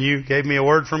thirsty, and you gave me a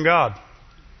word from God.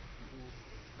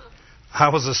 I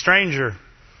was a stranger.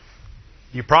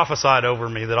 You prophesied over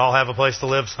me that I'll have a place to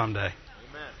live someday.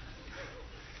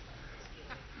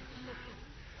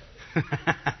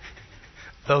 Amen.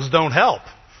 Those don't help.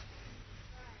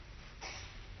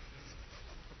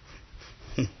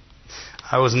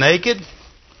 I was naked.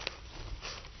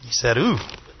 He said, ooh.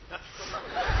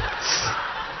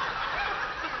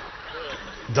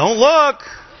 Don't look.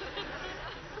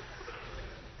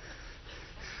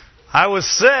 I was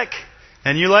sick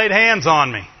and you laid hands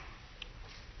on me.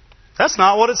 That's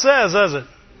not what it says, is it?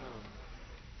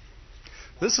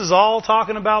 This is all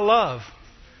talking about love.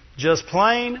 Just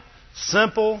plain,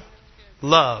 simple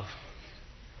love.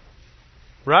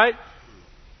 Right?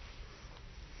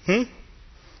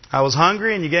 I was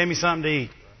hungry and you gave me something to eat.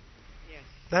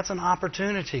 That's an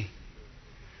opportunity.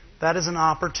 That is an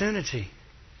opportunity.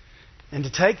 And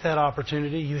to take that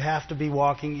opportunity, you have to be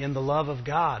walking in the love of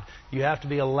God. You have to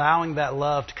be allowing that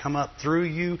love to come up through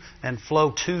you and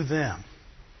flow to them.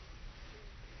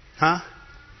 Huh?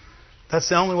 That's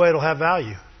the only way it'll have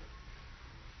value.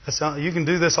 You can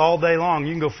do this all day long.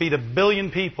 You can go feed 1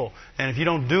 billion people. And if you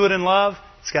don't do it in love,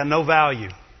 it's got no value.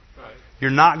 Right.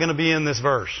 You're not going to be in this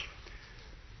verse.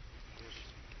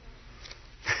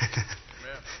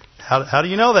 How do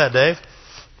you know that, Dave?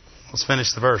 Let's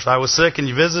finish the verse. I was sick and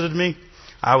you visited me.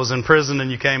 I was in prison and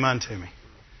you came unto me.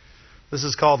 This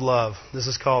is called love. This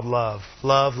is called love.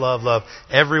 Love, love, love.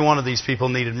 Every one of these people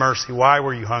needed mercy. Why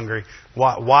were you hungry?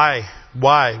 Why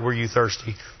were you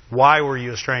thirsty? Why were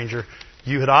you a stranger?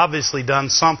 You had obviously done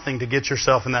something to get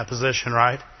yourself in that position,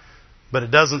 right? But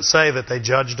it doesn't say that they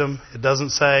judged them. It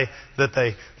doesn't say that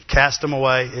they cast them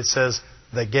away. It says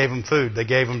they gave them food. They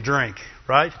gave them drink,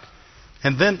 right?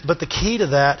 But the key to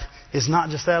that is not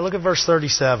just that. Look at verse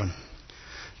 37.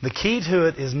 The key to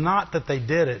it is not that they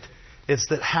did it. It's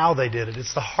that how they did it.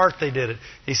 It's the heart they did it.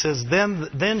 He says,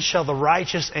 Then shall the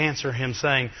righteous answer him,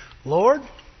 saying, Lord,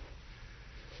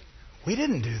 we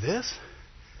didn't do this.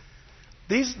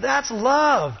 That's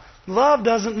love. Love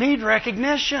doesn't need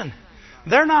recognition.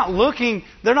 They're not saying,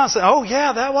 oh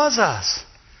yeah, that was us.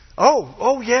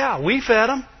 Oh yeah, we fed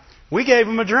them. We gave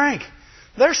them a drink.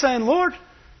 They're saying, Lord,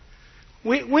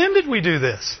 when did we do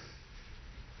this?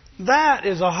 That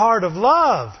is a heart of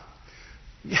love.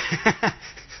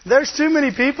 There's too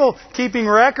many people keeping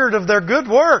record of their good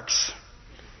works.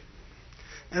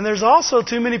 And there's also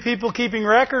too many people keeping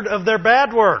record of their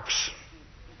bad works.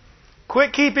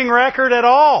 Quit keeping record at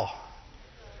all.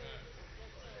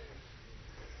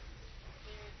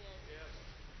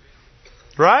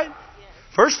 Right?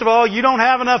 First of all, you don't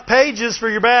have enough pages for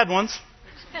your bad ones.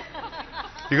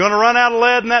 You're going to run out of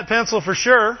lead in that pencil for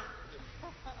sure.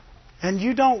 And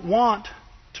you don't want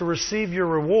to receive your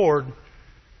reward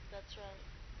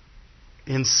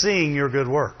in seeing your good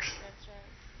works.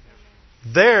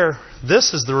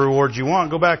 This is the reward you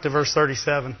want. Go back to verse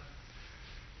 37.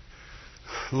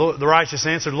 The righteous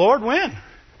answered, Lord, when?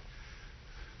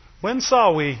 When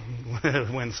saw we?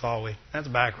 When saw we? That's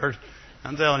backwards.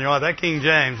 I'm telling you what, that King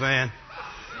James, man.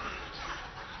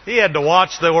 He had to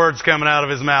watch the words coming out of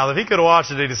his mouth. If he could have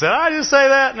watched it, he'd have said, I just say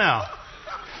that now.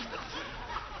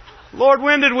 Lord,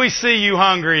 when did we see you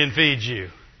hungry and feed you?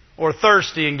 Or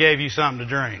thirsty and gave you something to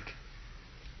drink?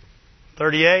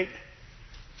 38.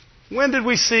 When did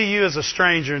we see you as a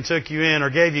stranger and took you in or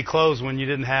gave you clothes when you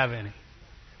didn't have any?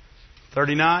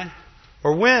 39.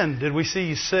 Or when did we see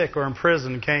you sick or in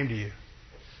prison and came to you?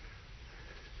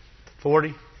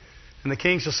 40. And the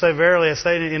king shall say, Verily I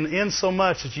say to you,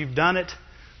 insomuch that you've done it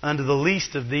unto the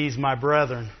least of these my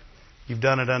brethren, you've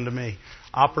done it unto me.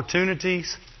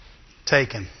 Opportunities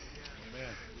taken.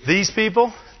 Amen. These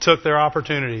people took their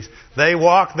opportunities. They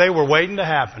were waiting to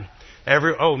happen.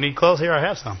 Need clothes? Here, I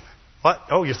have some. What?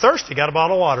 Oh, you're thirsty? Got a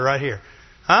bottle of water right here.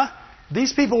 Huh?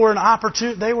 These people were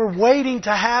they were waiting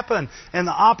to happen. And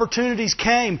the opportunities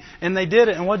came and they did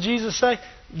it. And what did Jesus say?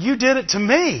 You did it to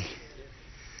me.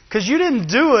 Because you didn't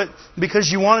do it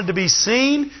because you wanted to be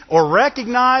seen or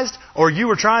recognized or you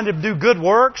were trying to do good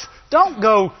works. Don't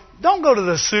go to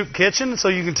the soup kitchen so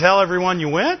you can tell everyone you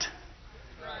went.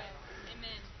 Right.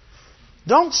 Amen.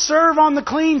 Don't serve on the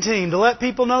clean team to let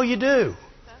people know you do.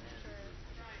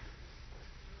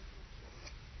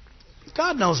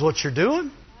 God knows what you're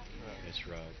doing. That's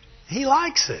right. He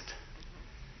likes it.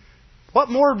 What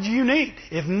more do you need?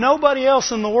 If nobody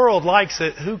else in the world likes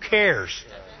it, who cares?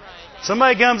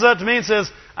 Somebody comes up to me and says,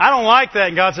 I don't like that.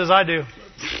 And God says, I do.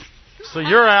 So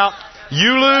you're out. You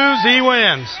lose, He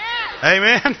wins.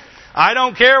 Amen. I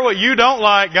don't care what you don't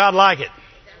like. God like it.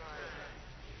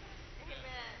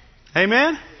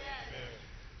 Amen.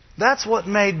 That's what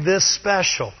made this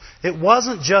special. It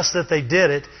wasn't just that they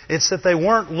did it. It's that they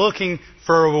weren't looking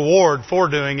for a reward for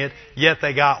doing it, yet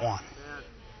they got one.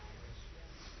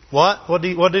 What?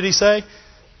 What did he say?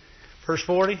 Verse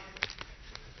 40?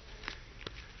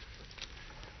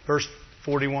 Verse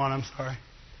 41, I'm sorry.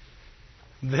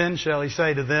 Then shall he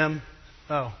say to them,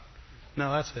 oh,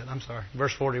 no, that's it. I'm sorry.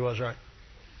 Verse 40 was right.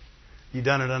 You've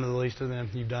done it unto the least of them.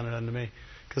 You've done it unto me.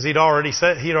 Because he'd already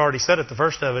said it, the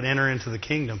first of it, enter into the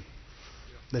kingdom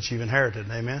that you've inherited.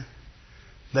 Amen?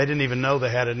 They didn't even know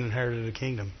they had inherited a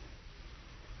kingdom.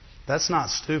 That's not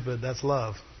stupid. That's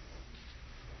love.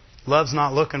 Love's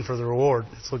not looking for the reward.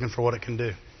 It's looking for what it can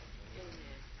do.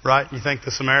 Right? You think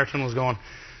the Samaritan was going,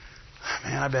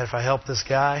 man, I bet if I help this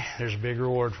guy, there's a big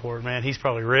reward for it. Man, he's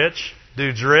probably rich.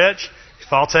 Dude's rich.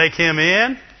 If I'll take him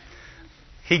in,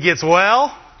 he gets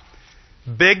well.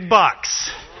 Big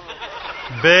bucks.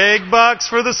 Big bucks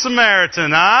for the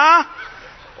Samaritan, huh?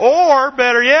 Or,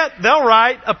 better yet, they'll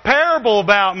write a parable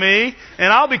about me,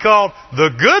 and I'll be called the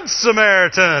Good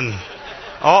Samaritan.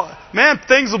 Oh, man,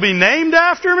 things will be named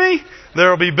after me. There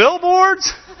will be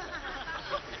billboards.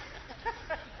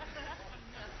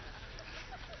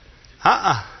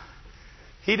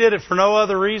 He did it for no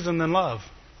other reason than love.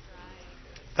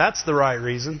 That's the right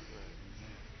reason.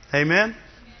 Amen?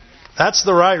 That's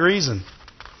the right reason.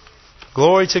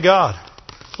 Glory to God.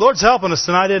 The Lord's helping us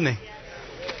tonight, isn't He?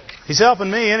 He's helping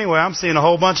me anyway. I'm seeing a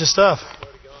whole bunch of stuff.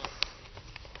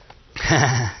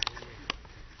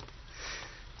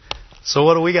 So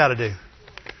what do we got to do?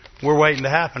 We're waiting to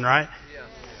happen, right?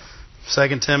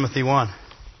 2 Timothy 1.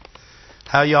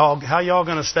 How y'all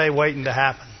going to stay waiting to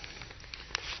happen?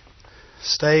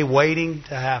 Stay waiting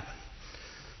to happen.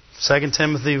 2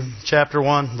 Timothy chapter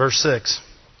 1, verse 6.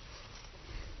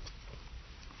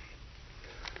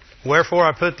 Wherefore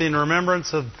I put thee in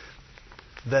remembrance of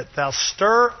that thou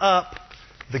stir up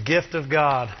the gift of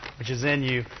God which is in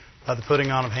you by the putting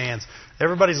on of hands.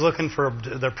 Everybody's looking for,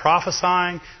 they're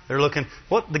prophesying, they're looking,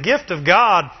 the gift of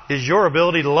God is your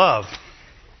ability to love.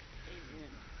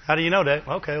 How do you know, Dave?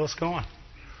 Okay, let's go on.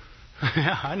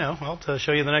 Yeah, I know. I'll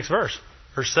show you the next verse.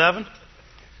 Verse 7.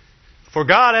 For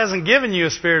God hasn't given you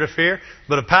a spirit of fear,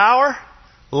 but of power,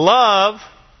 love,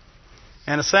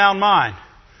 and a sound mind.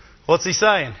 What's He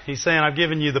saying? He's saying, I've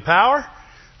given you the power,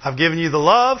 I've given you the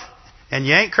love, and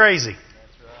you ain't crazy.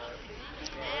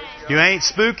 You ain't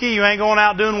spooky, you ain't going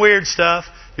out doing weird stuff.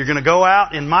 You're going to go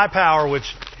out in my power,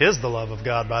 which is the love of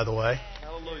God, by the way.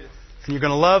 And you're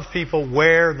going to love people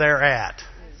where they're at.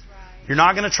 You're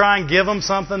not going to try and give them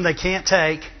something they can't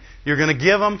take. You're going to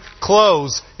give them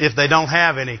clothes if they don't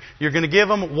have any. You're going to give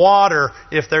them water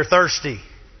if they're thirsty.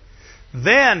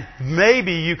 Then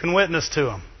maybe you can witness to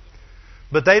them.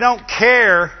 But they don't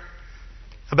care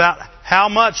about how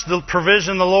much the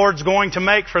provision the Lord's going to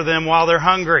make for them while they're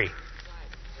hungry.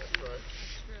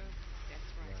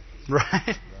 Right?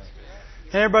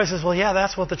 And everybody says, well, yeah,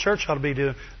 that's what the church ought to be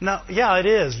doing. No, yeah, it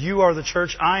is. You are the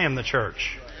church. I am the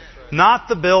church. Not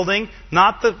the building,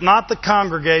 not the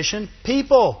congregation.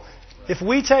 People. If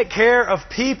we take care of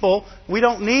people, we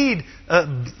don't need,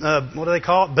 what do they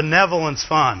call it? Benevolence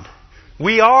fund.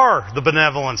 We are the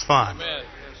benevolence fund. Amen.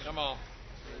 Come on.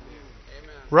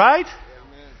 Right?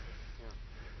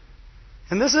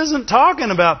 And this isn't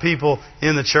talking about people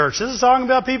in the church. This is talking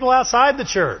about people outside the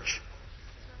church.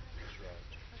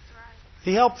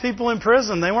 He helped people in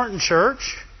prison. They weren't in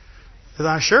church. And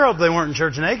I sure hope they weren't in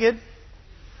church naked.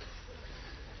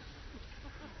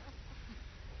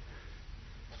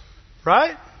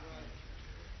 Right?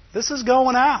 This is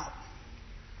going out.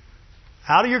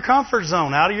 Out of your comfort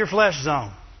zone. Out of your flesh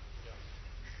zone.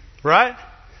 Right?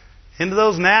 Into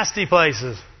those nasty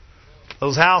places.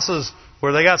 Those houses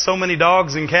where they got so many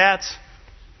dogs and cats.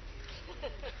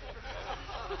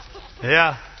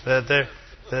 Yeah.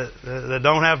 That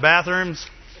don't have bathrooms.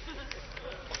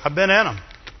 I've been in them.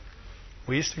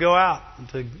 We used to go out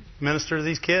to minister to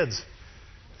these kids.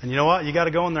 And you know what? You got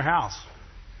to go in their house.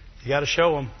 You got to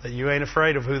show them that you ain't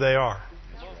afraid of who they are.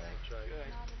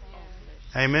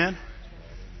 Amen?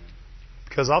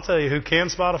 Because I'll tell you who can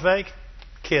spot a fake?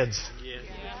 Kids.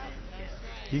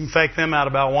 You can fake them out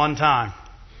about one time.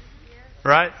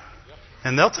 Right?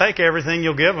 And they'll take everything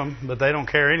you'll give them, but they don't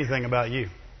care anything about you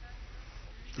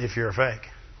if you're a fake.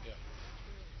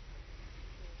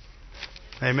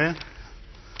 Amen?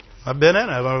 I've been in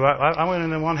it. I went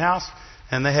into one house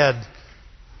and they had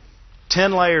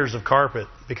 10 layers of carpet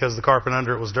because the carpet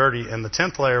under it was dirty, and the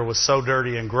 10th layer was so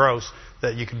dirty and gross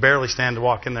that you could barely stand to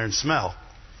walk in there and smell.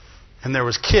 And there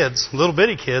was kids, little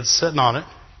bitty kids, sitting on it.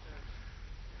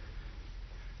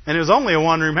 And it was only a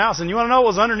one-room house. And you want to know what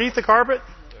was underneath the carpet?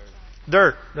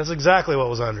 Dirt. That's exactly what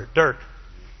was under it. Dirt.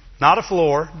 Not a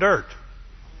floor, dirt.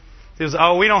 It was,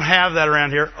 we don't have that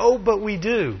around here. Oh, but we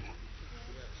do.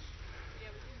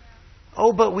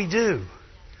 Oh, but we do.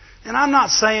 And I'm not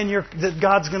saying that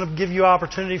God's going to give you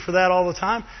opportunity for that all the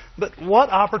time, but what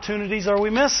opportunities are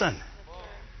we missing?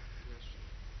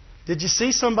 Did you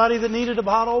see somebody that needed a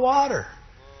bottle of water?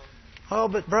 Oh,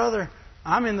 but brother,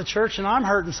 I'm in the church and I'm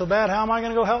hurting so bad. How am I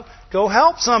going to go help? Go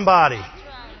help somebody.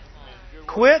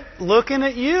 Quit looking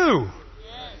at you.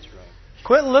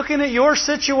 Quit looking at your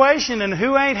situation and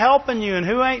who ain't helping you and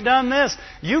who ain't done this.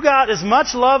 You got as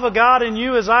much love of God in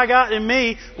you as I got in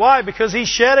me. Why? Because He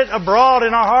shed it abroad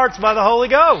in our hearts by the Holy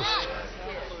Ghost.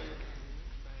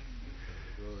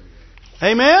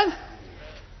 Amen?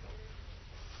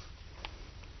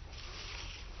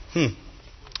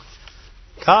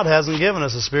 God hasn't given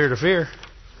us a spirit of fear.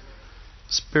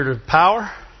 A spirit of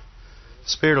power, a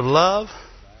spirit of love,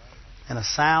 and a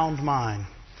sound mind.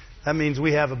 That means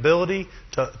we have ability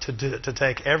to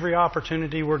take every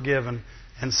opportunity we're given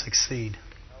and succeed.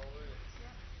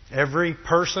 Every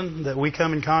person that we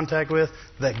come in contact with,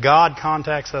 that God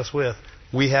contacts us with,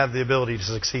 we have the ability to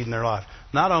succeed in their life.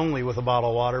 Not only with a bottle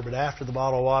of water, but after the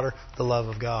bottle of water, the love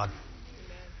of God.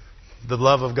 The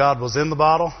love of God was in the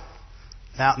bottle.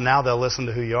 Now they'll listen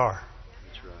to who you are.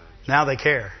 Now they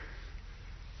care.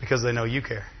 Because they know you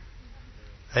care.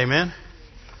 Amen?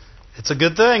 It's a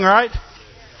good thing, right?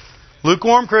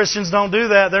 Lukewarm Christians don't do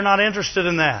that. They're not interested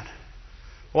in that.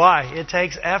 Why? It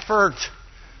takes effort.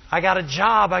 I got a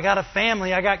job. I got a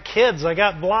family. I got kids. I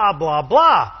got blah, blah,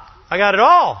 blah. I got it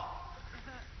all.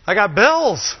 I got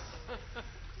bills.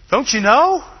 Don't you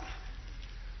know?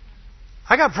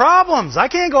 I got problems. I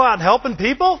can't go out helping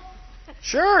people.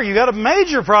 Sure, you got a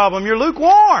major problem. You're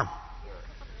lukewarm.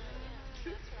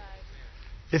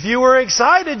 If you were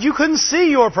excited, you couldn't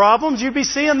see your problems. You'd be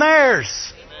seeing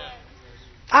theirs.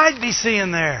 I'd be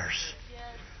seeing theirs.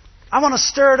 I want to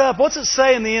stir it up. What's it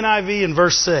say in the NIV in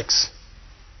verse 6?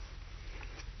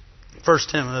 2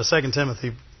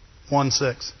 Timothy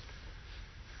 1:6.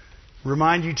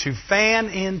 Remind you to fan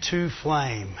into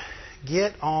flame.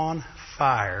 Get on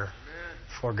fire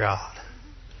for God.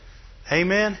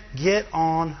 Amen? Get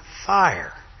on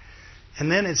fire.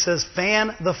 And then it says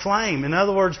fan the flame. In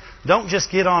other words, don't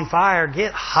just get on fire,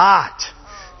 get hot.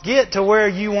 Get to where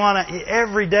you want to,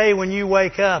 every day when you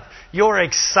wake up, you're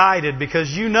excited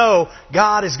because you know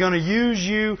God is going to use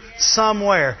you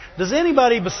somewhere. Does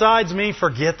anybody besides me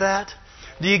forget that?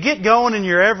 Do you get going in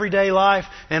your everyday life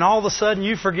and all of a sudden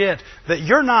you forget that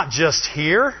you're not just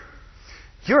here,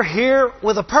 you're here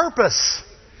with a purpose.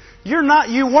 You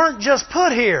weren't just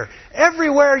put here.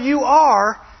 Everywhere you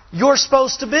are, you're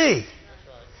supposed to be.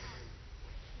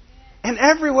 And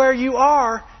everywhere you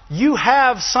are, you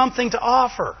have something to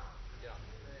offer.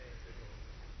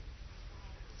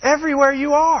 Everywhere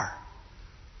you are,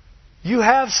 you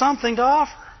have something to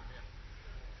offer.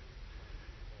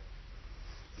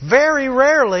 Very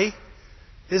rarely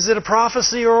is it a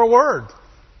prophecy or a word.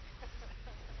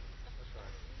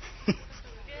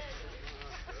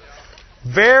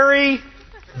 Very,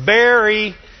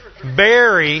 very,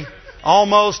 very,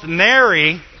 almost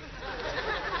nary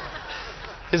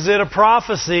is it a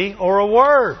prophecy or a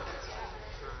word.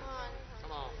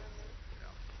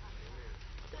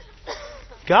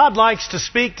 God likes to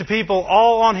speak to people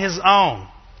all on His own.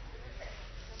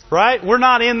 Right? We're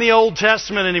not in the Old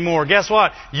Testament anymore. Guess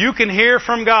what? You can hear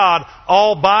from God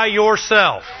all by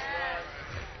yourself.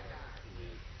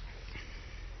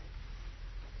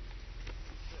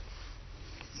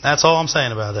 That's all I'm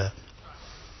saying about that.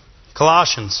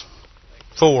 Colossians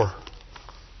 4,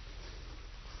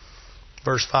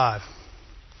 verse 5.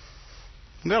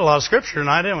 We've got a lot of Scripture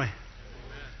tonight, didn't we?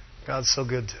 God's so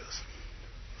good to us.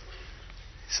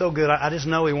 So good. I just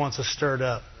know He wants us stirred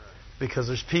up because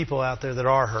there's people out there that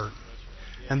are hurt.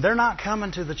 And they're not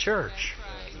coming to the church.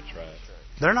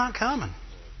 They're not coming.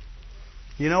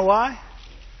 You know why?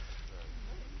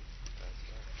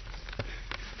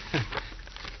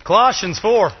 Colossians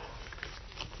 4.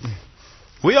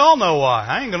 We all know why.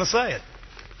 I ain't going to say it.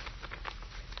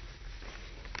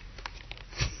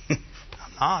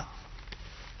 I'm not.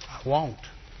 I won't.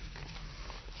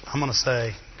 I'm going to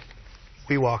say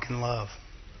we walk in love.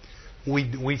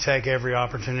 We take every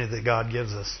opportunity that God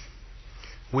gives us.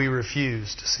 We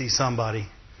refuse to see somebody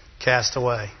cast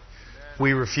away.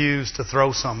 We refuse to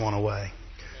throw someone away.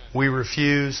 We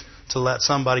refuse to let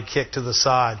somebody kick to the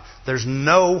side. There's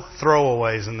no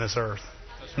throwaways in this earth.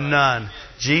 None.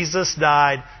 Jesus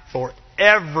died for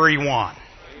everyone.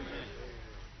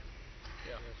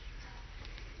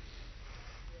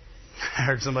 I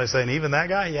heard somebody saying, even that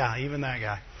guy? Yeah, even that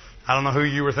guy. I don't know who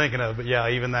you were thinking of, but yeah,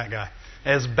 even that guy.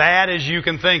 As bad as you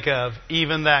can think of,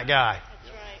 even that guy.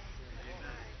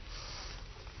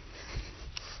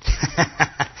 That's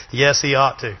right. Yes, he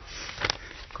ought to.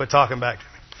 Quit talking back to me.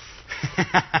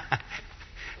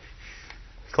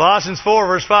 Colossians 4,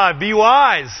 verse 5. Be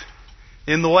wise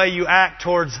in the way you act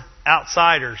towards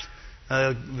outsiders.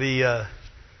 The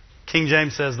King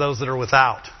James says those that are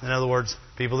without. In other words,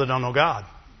 people that don't know God.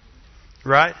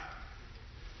 Right?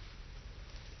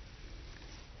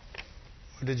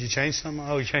 Or did you change some?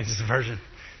 Oh, you changed the version.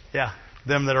 Yeah.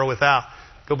 Them that are without.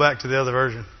 Go back to the other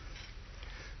version.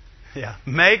 Yeah.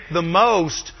 Make the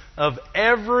most of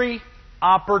every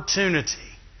opportunity.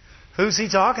 Who's he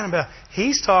talking about?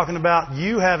 He's talking about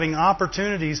you having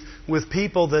opportunities with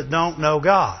people that don't know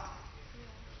God.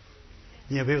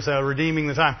 You know, people say, oh, redeeming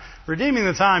the time. Redeeming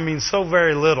the time means so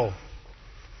very little.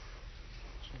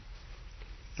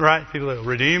 Right? People say,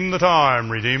 redeem the time,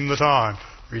 redeem the time,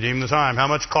 redeem the time. How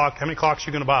many clocks are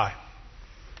you going to buy?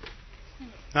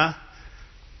 Huh?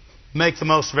 Make the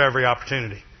most of every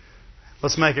opportunity.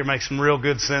 Let's make it make some real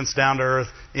good sense, down to earth,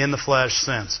 in the flesh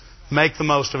sense. Make the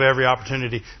most of every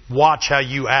opportunity. Watch how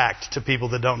you act to people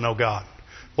that don't know God.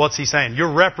 What's he saying?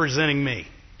 You're representing me.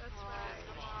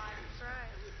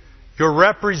 You're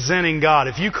representing God.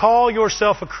 If you call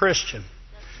yourself a Christian,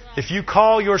 if you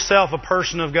call yourself a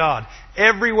person of God,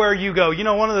 everywhere you go, you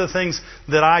know, one of the things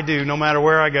that I do, no matter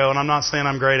where I go, and I'm not saying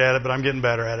I'm great at it, but I'm getting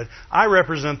better at it, I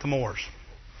represent the Moors.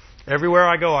 Everywhere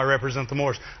I go, I represent the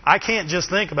Moors. I can't just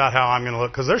think about how I'm going to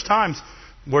look, because there's times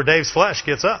where Dave's flesh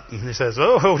gets up and he says,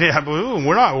 "Oh yeah,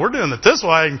 we're doing it this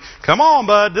way. Come on,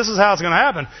 bud, this is how it's going to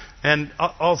happen." And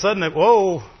all of a sudden,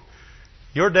 whoa,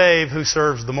 you're Dave who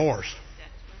serves the Moors.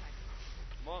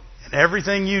 And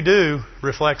everything you do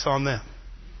reflects on them.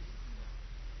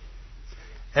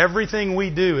 Everything we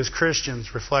do as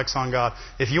Christians reflects on God.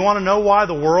 If you want to know why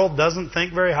the world doesn't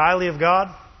think very highly of God,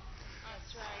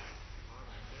 that's right.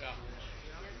 Yeah.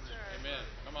 Yes, sir. Amen.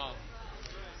 Come on.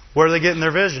 Where are they getting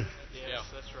their vision? Yes,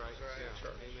 that's right. That's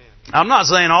right. Amen. I'm not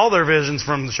saying all their vision's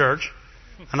from the church,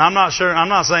 and I'm not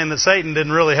saying that Satan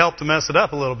didn't really help to mess it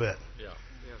up a little bit. Yeah.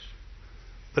 Yes.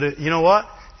 But you know what?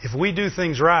 If we do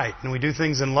things right and we do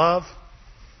things in love,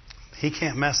 he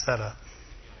can't mess that up.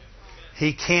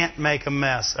 He can't make a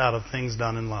mess out of things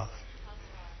done in love.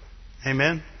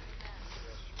 Amen?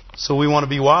 So we want to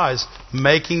be wise,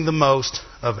 making the most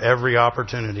of every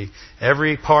opportunity.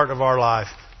 Every part of our life,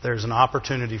 there's an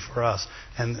opportunity for us.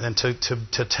 And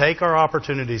to take our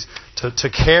opportunities, to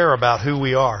care about who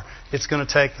we are, it's going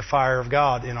to take the fire of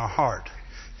God in our heart.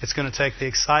 It's going to take the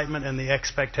excitement and the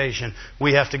expectation.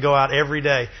 We have to go out every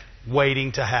day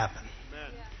waiting to happen.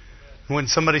 Amen. When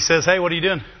somebody says, "Hey, what are you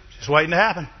doing?" Just waiting to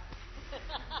happen.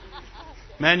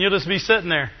 Man, you'll just be sitting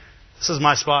there. This is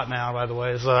my spot now, by the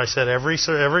way. As I said, every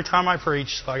time I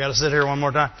preach, so I got to sit here one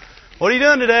more time. "What are you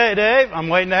doing today, Dave?" "I'm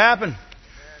waiting to happen."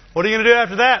 "What are you going to do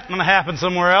after that?" "I'm going to happen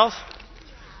somewhere else."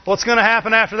 "What's going to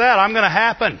happen after that?" "I'm going to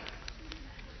happen."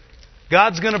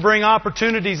 God's going to bring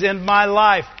opportunities in my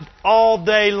life all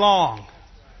day long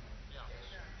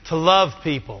to love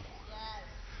people.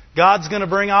 God's going to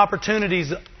bring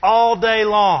opportunities all day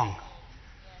long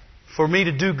for me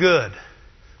to do good,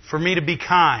 for me to be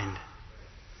kind,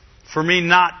 for me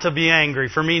not to be angry,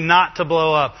 for me not to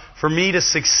blow up, for me to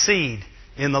succeed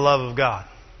in the love of God.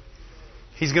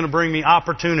 He's going to bring me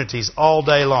opportunities all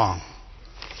day long.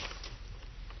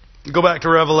 Go back to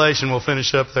Revelation. We'll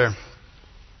finish up there.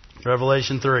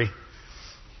 Revelation 3,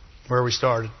 where we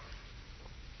started.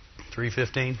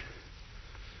 3:15.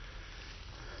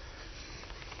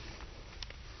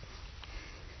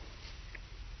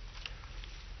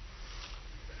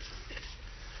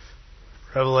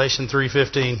 Revelation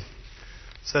 3:15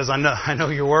 says, I know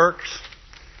your works.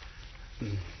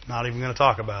 Not even going to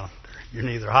talk about them. You're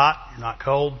neither hot, you're not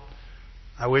cold.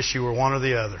 I wish you were one or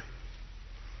the other.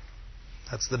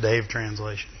 That's the Dave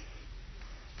translation.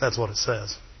 That's what it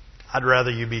says. I'd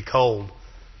rather you be cold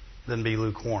than be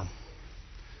lukewarm.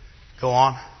 Go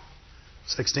on.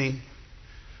 16.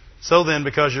 So then,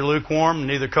 because you're lukewarm,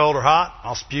 neither cold or hot,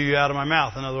 I'll spew you out of my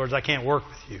mouth. In other words, I can't work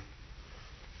with you.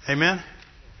 Amen?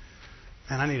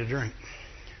 Man, I need a drink.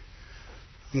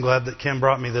 I'm glad that Kim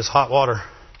brought me this hot water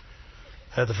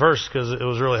at the first, because it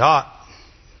was really hot.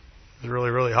 It was really,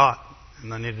 really hot,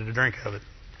 and I needed a drink of it.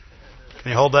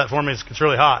 Can you hold that for me? It's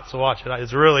really hot, so watch it.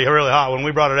 It's really, really hot. When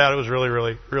we brought it out, it was really,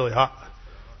 really, really hot.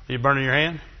 Are you burning your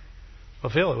hand?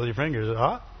 Well, feel it with your fingers. Is it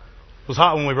hot? It was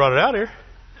hot when we brought it out here.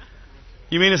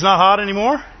 You mean it's not hot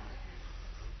anymore?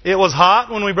 It was hot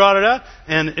when we brought it out,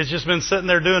 and it's just been sitting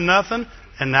there doing nothing,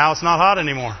 and now it's not hot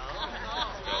anymore.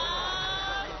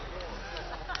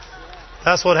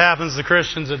 That's what happens to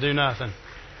Christians that do nothing.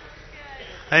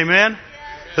 Amen?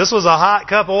 This was a hot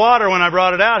cup of water when I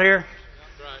brought it out here.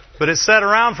 But it sat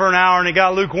around for an hour and it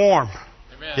got lukewarm.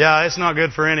 Amen. Yeah, it's not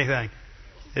good for anything.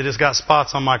 It just got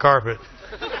spots on my carpet.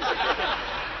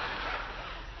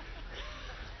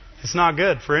 It's not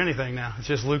good for anything now. It's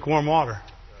just lukewarm water.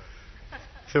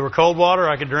 If it were cold water,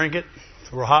 I could drink it.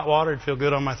 If it were hot water, it'd feel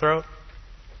good on my throat.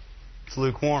 It's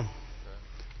lukewarm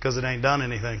because it ain't done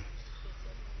anything.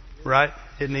 Right?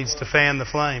 It needs to fan the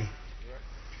flame.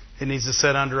 It needs to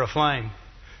sit under a flame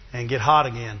and get hot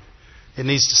again. It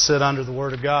needs to sit under the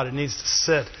Word of God. It needs to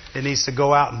sit. It needs to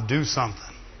go out and do something.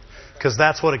 Because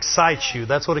that's what excites you.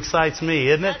 That's what excites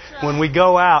me, isn't it? Right. When we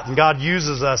go out and God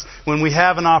uses us, when we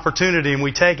have an opportunity and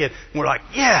we take it, and we're like,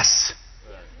 yes!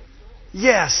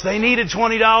 Yes, they needed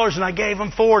 $20 and I gave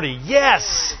them $40.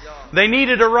 Yes! They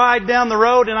needed a ride down the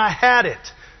road and I had it.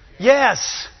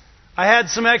 Yes! I had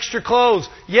some extra clothes.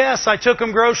 Yes, I took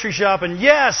them grocery shopping.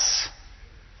 Yes!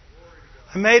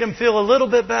 I made them feel a little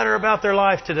bit better about their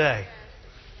life today.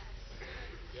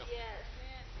 Yes.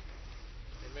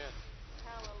 Amen.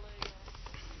 Hallelujah.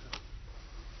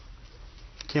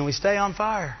 Can we stay on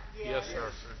fire? Yes,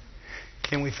 sir.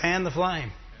 Can we fan the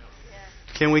flame?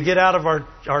 Yes. Can we get out of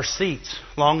our seats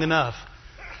long enough?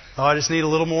 Oh, I just need a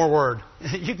little more word.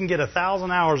 You can get 1,000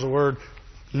 hours of word,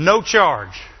 no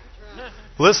charge.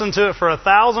 Listen to it for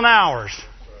 1,000 hours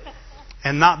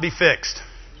and not be fixed.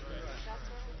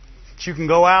 But you can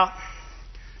go out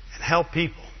and help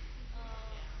people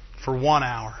for 1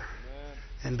 hour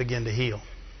and begin to heal.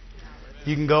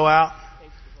 You can go out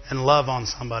and love on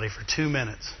somebody for 2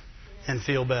 minutes and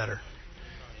feel better.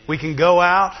 We can go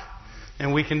out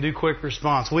and we can do quick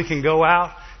response. We can go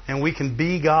out and we can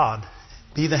be God.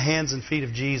 Be the hands and feet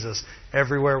of Jesus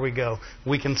everywhere we go.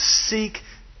 We can seek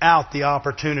out the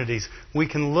opportunities. We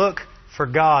can look for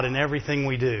God in everything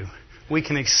we do. We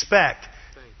can expect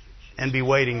and be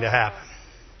waiting to happen.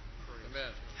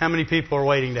 Amen. How many people are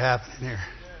waiting to happen in here?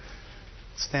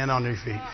 Stand on your feet.